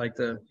like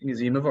the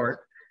Museum of Art,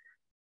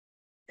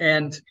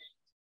 and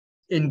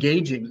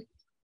engaging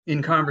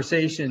in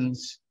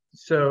conversations.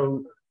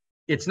 So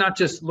it's not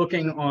just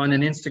looking on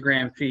an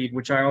Instagram feed,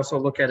 which I also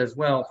look at as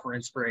well for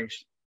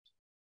inspiration,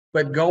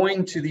 but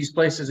going to these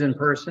places in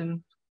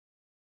person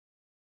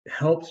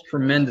helps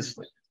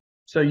tremendously.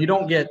 So you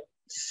don't get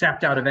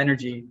sapped out of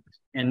energy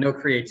and no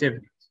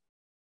creativity.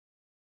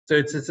 So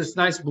it's this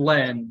nice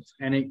blend,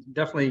 and it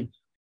definitely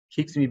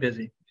keeps me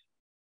busy.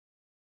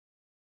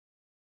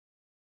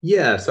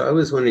 Yeah, so I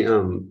was wondering,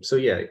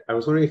 I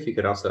was wondering if you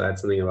could also add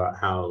something about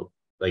how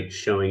like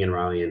showing in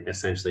Raleigh and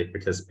essentially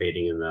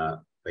participating in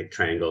the like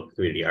Triangle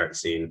community art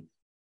scene.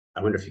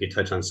 I wonder if you could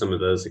touch on some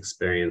of those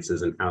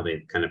experiences and how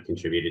they've kind of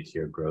contributed to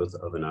your growth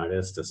of an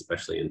artist,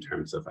 especially in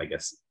terms of, I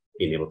guess,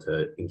 being able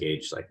to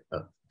engage like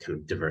a kind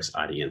of diverse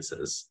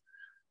audiences.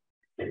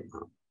 I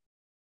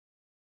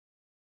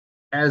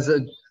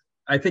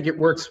think it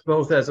works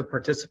both as a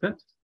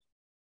participant,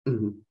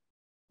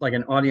 like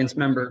an audience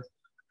member,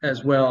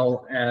 as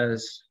well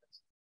as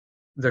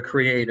the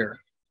creator,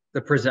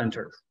 the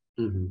presenter.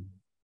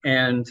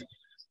 And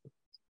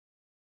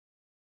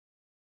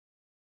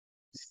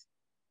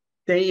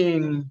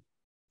staying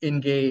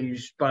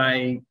engaged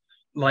by,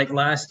 like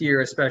last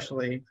year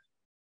especially,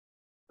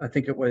 I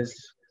think it was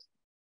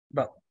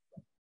about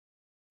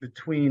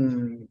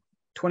between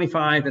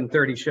 25 and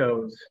 30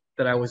 shows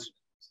that I was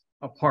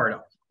a part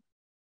of.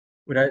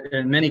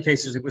 In many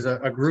cases, it was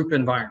a group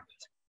environment.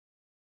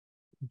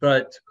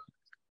 But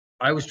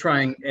I was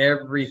trying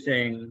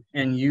everything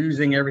and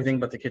using everything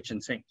but the kitchen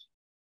sink.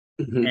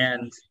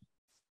 And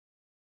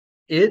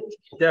it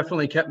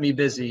definitely kept me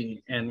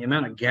busy, and the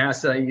amount of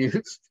gas I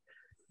used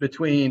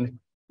between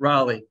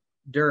Raleigh,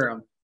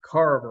 Durham,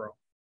 Carrboro,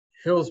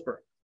 Hillsborough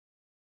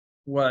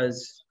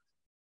was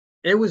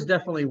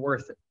definitely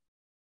worth it.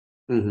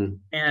 Mm-hmm.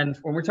 And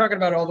when we're talking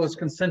about all those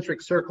concentric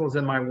circles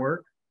in my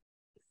work,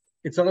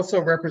 it's also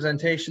a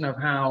representation of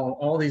how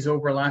all these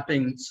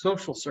overlapping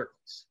social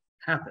circles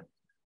happen.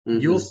 Mm-hmm.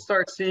 You'll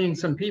start seeing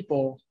some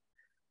people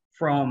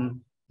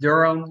from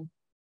Durham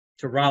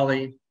to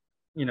Raleigh,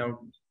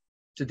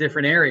 to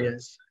different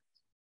areas,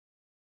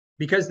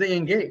 because they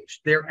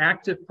engage. They're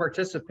active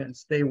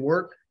participants. They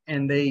work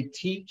and they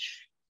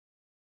teach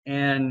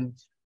and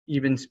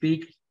even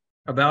speak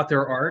about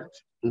their art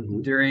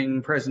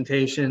during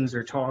presentations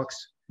or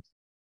talks.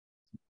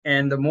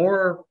 And the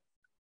more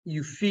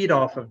you feed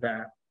off of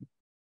that,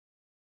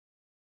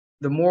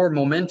 the more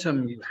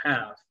momentum you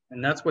have.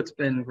 And that's what's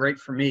been great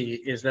for me,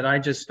 is that I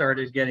just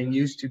started getting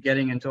used to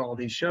getting into all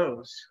these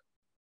shows,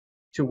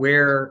 to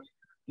where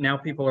now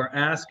people are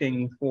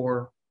asking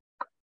for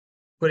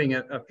putting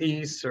a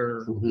piece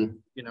or,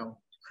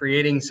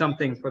 creating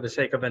something for the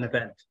sake of an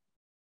event.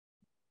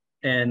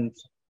 And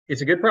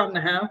it's a good problem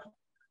to have,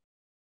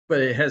 but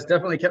it has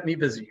definitely kept me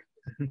busy.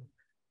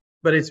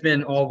 But it's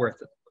been all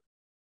worth it.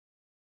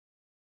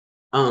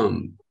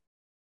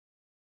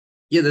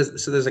 Yeah,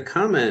 there's a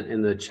comment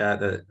in the chat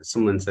that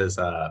someone says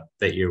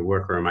that your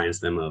work reminds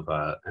them of,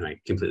 and I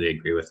completely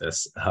agree with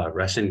this,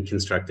 Russian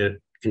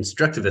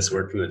constructivist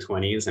work from the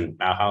 1920s and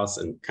Bauhaus,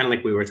 and kind of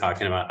like we were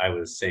talking about, I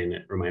was saying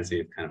it reminds me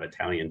of kind of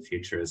Italian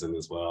futurism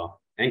as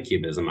well, and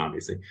Cubism,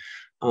 obviously.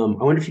 I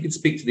wonder if you could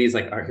speak to these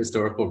like art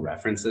historical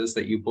references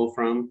that you pull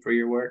from for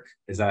your work.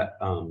 Is that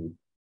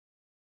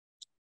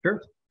Sure.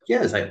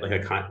 Yeah, is that like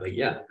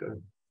yeah, go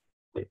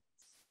ahead.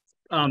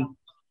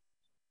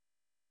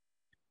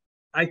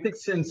 I think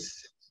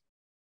since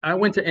I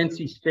went to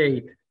NC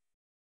State,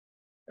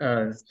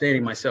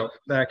 dating myself,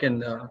 back in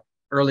the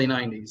early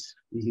 90s,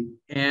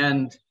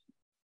 and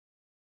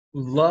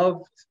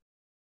loved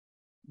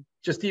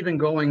just even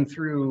going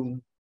through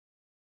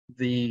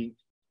the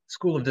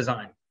School of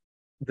Design,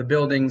 the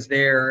buildings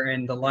there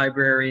and the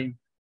library,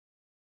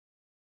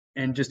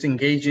 and just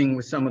engaging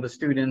with some of the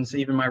students.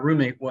 Even my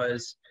roommate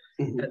was,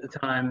 at the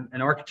time,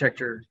 an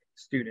architecture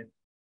student,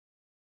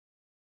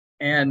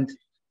 and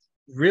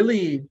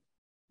really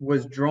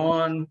was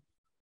drawn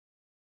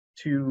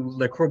to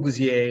Le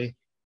Corbusier,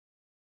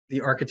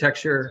 the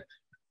architecture,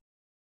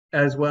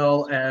 as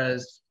well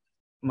as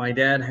my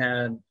dad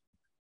had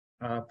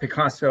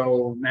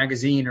Picasso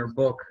magazine or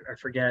book, I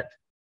forget,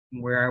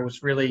 where I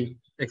was really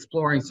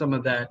exploring some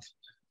of that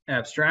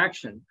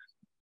abstraction.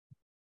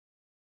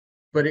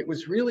 But it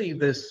was really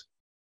this,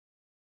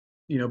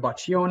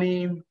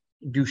 Baccioni,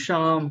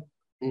 Duchamp,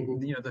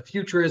 the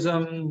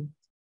futurism,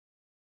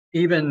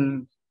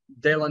 even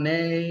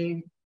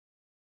Delaunay,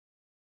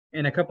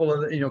 and a couple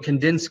of,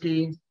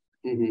 Kandinsky,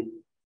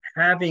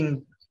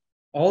 having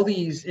all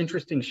these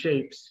interesting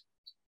shapes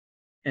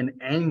and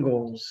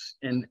angles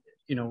and,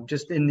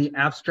 just in the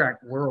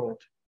abstract world.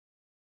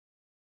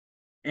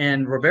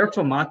 And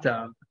Roberto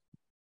Matta,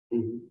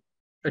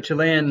 a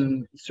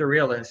Chilean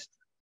surrealist,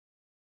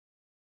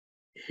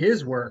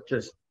 his work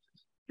just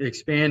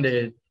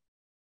expanded,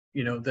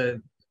 the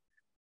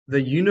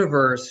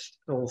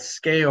universal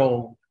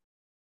scale.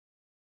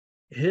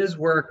 His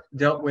work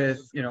dealt with,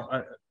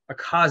 a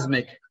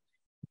cosmic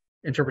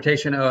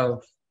interpretation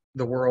of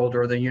the world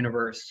or the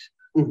universe.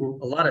 A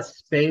lot of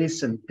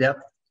space and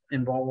depth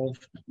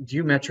involved,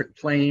 geometric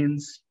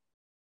planes.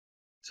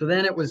 So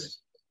then it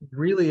was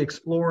really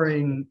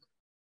exploring,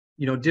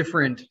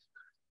 different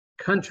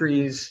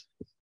countries,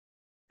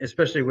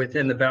 especially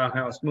within the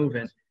Bauhaus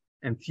movement.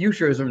 And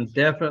futurism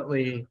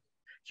definitely,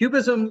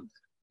 Cubism,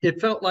 it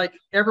felt like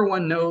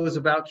everyone knows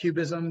about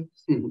Cubism.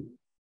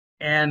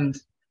 And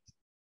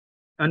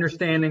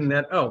understanding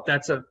that,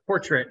 that's a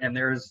portrait and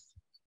there's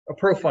a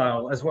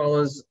profile as well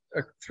as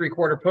a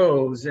three-quarter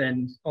pose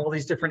and all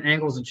these different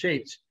angles and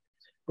shapes.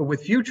 But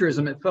with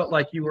futurism, it felt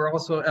like you were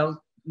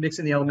also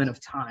mixing the element of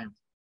time.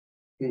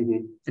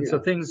 And so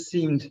things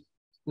seemed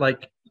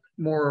like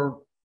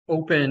more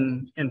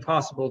open and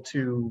possible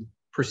to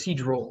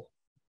procedural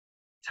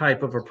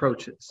type of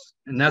approaches.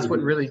 And that's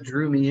what really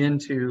drew me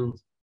into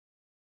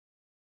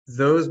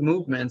those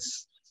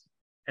movements,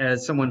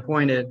 as someone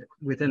pointed,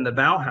 within the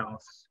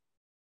Bauhaus,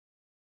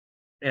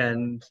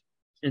 and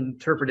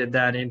interpreted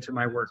that into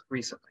my work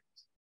recently.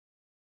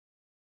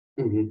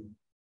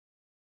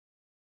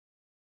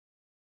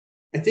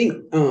 I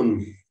think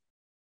I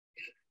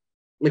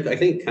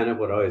think kind of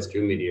what always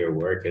drew me to your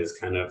work is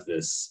kind of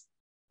this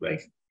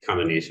like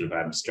combination of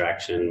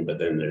abstraction, but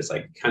then there's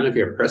like kind of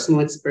your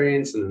personal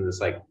experience, and then there's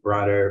like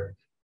broader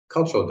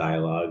cultural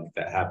dialogue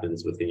that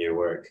happens within your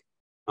work.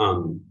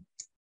 Do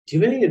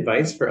you have any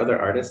advice for other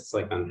artists,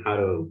 like on how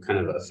to kind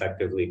of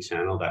effectively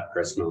channel that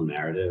personal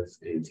narrative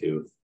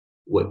into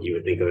what you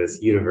would think of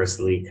as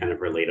universally kind of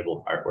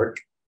relatable artwork?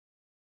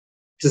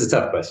 This is a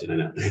tough question, I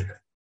know.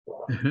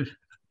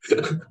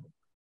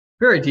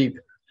 Very deep.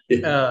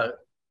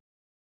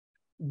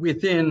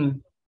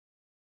 Within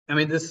I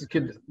mean, this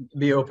could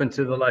be open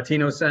to the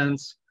Latino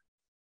sense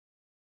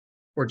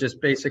or just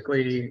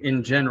basically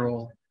in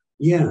general.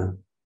 Yeah.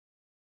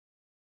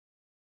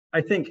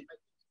 I think,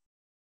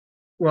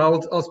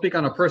 well, I'll speak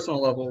on a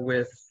personal level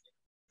with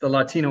the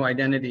Latino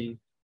identity.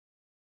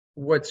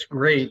 What's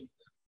great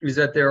is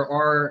that there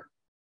are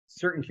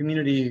certain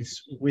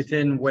communities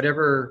within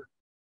whatever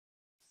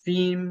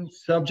theme,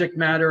 subject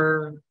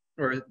matter,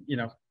 or, you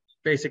know,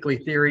 basically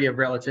theory of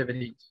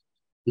relativity.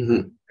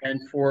 Mm-hmm.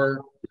 And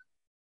for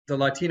the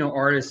Latino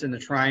artists in the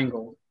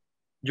triangle,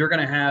 you're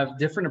going to have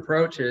different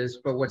approaches,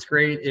 but what's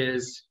great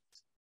is,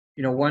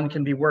 you know, one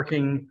can be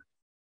working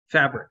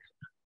fabric,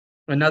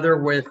 another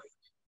with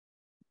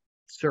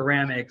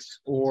ceramics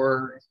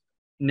or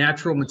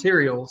natural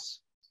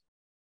materials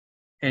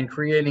and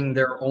creating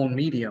their own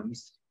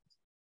mediums.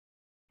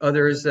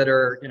 Others that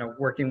are, you know,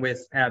 working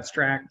with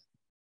abstract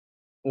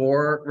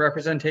or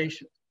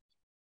representation.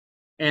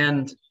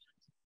 And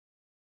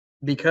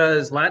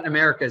because Latin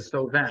America is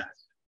so vast,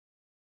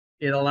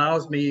 it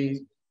allows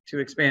me to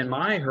expand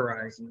my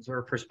horizons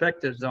or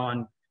perspectives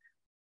on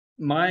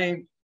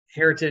my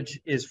heritage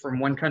is from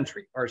one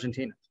country,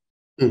 Argentina.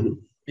 Mm-hmm.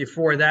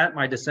 Before that,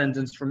 my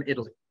descendants from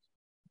Italy.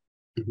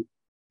 Mm-hmm.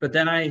 But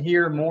then I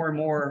hear more and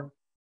more,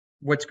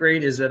 what's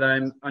great is that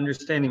I'm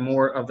understanding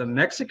more of the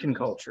Mexican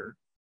culture,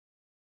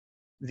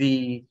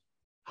 the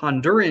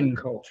Honduran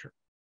culture,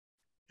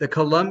 the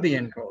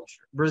Colombian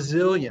culture,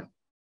 Brazilian,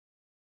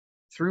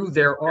 through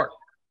their art.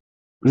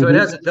 So it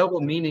has a double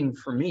meaning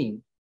for me.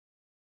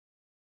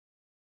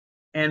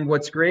 And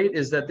what's great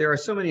is that there are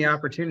so many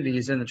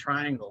opportunities in the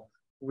triangle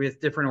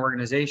with different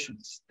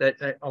organizations that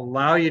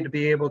allow you to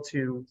be able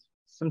to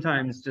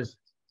sometimes just,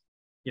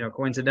 you know,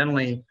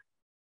 coincidentally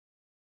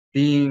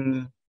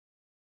being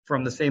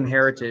from the same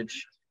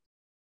heritage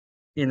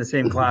in the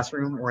same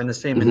classroom or in the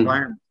same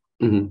environment.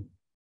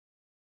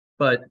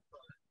 But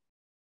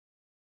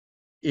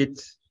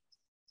it's,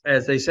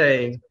 as they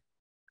say,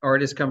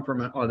 artists come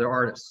from other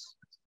artists.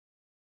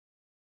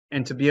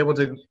 And to be able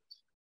to,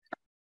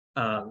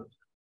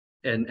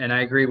 and I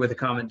agree with the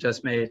comment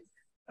just made,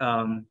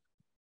 and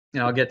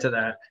I'll get to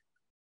that.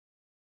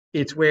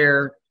 It's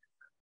where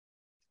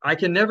I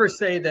can never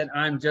say that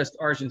I'm just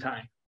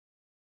Argentine.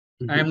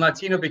 I am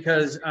Latino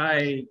because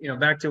I, you know,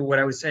 back to what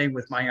I was saying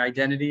with my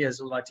identity as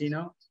a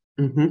Latino,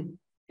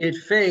 it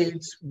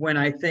fades when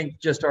I think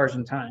just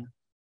Argentine,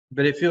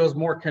 but it feels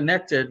more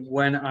connected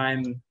when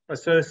I'm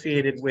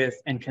associated with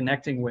and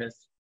connecting with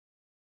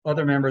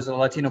other members of the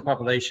Latino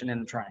population in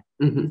the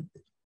triangle.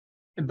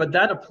 But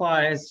that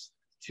applies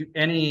to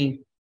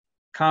any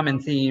common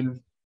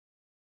theme.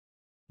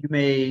 You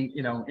may,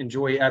 you know,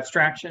 enjoy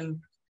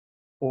abstraction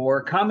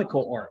or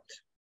comical art,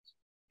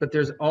 but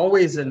there's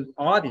always an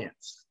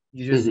audience.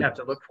 You just have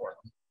to look for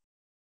them.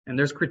 And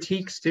there's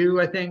critiques too,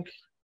 I think,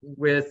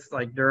 with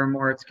like Durham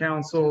Arts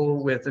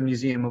Council, with the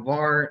Museum of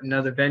Art and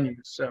other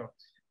venues. So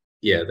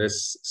yeah,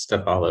 there's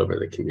stuff all over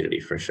the community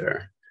for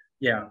sure.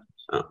 Yeah.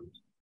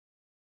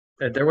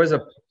 There was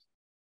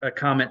a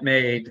comment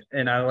made,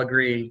 and I'll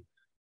agree.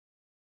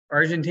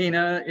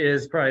 Argentina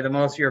is probably the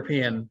most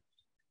European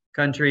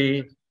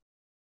country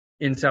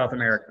in South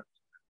America.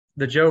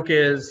 The joke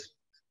is,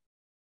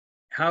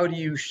 how do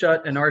you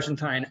shut an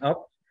Argentine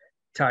up?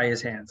 Tie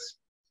his hands.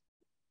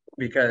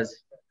 Because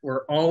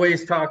we're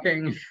always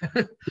talking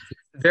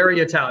very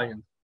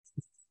Italian.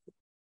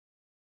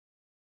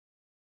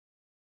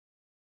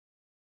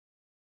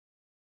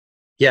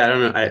 Yeah, I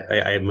don't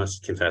know. I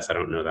must confess, I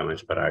don't know that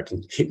much about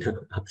Argentina,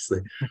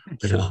 obviously.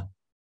 But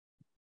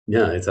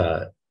no, it's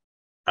I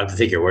have to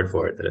take your word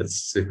for it that it's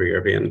super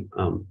European.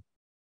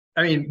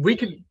 I mean,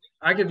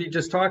 I could be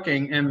just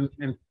talking and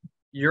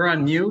you're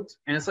on mute,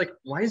 and it's like,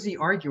 why is he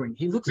arguing?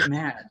 He looks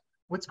mad.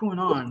 What's going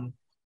on?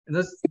 And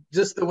that's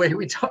just the way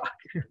we talk.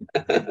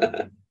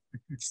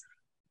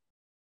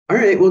 All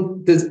right.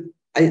 Well,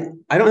 I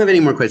don't have any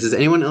more questions. Does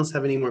anyone else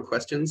have any more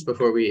questions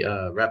before we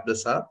wrap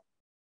this up?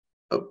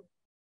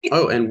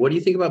 Oh, and what do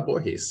you think about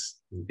Borges,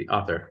 the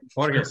author?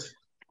 Borges.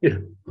 Yeah.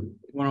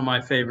 One of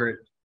my favorite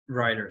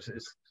writers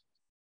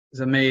is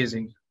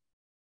amazing.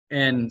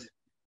 And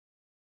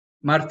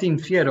Martin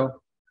Fierro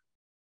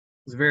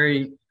is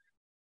very,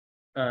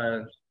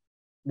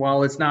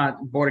 while it's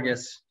not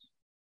Borges,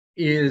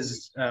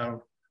 is,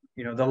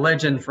 you know, the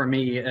legend for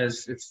me,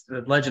 as it's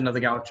the legend of the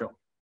gaucho.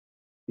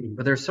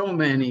 But there's so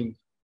many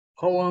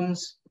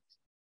poems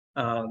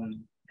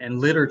and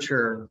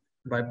literature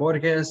by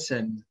Borges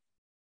and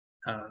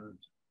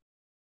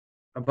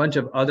a bunch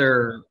of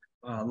other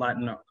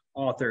Latin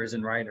authors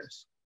and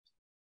writers.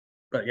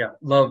 But yeah,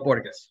 love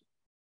Borges.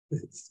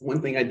 It's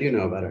one thing I do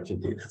know about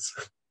Argentina,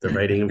 the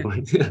writing and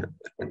poetry.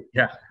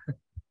 Yeah.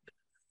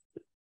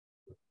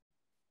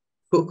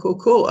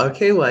 Cool.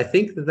 Okay, well, I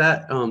think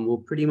that will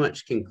pretty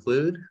much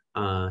conclude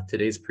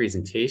today's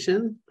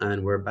presentation,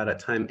 and we're about at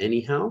time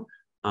anyhow.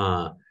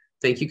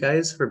 Thank you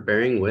guys for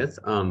bearing with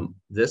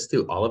this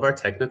through all of our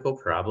technical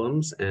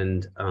problems,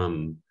 and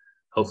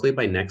hopefully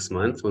by next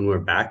month when we're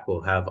back,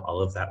 we'll have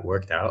all of that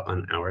worked out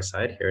on our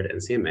side here at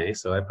NCMA,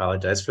 so I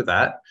apologize for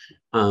that.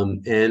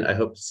 And I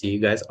hope to see you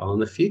guys all in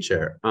the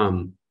future.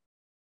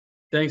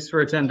 Thanks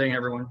for attending,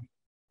 everyone.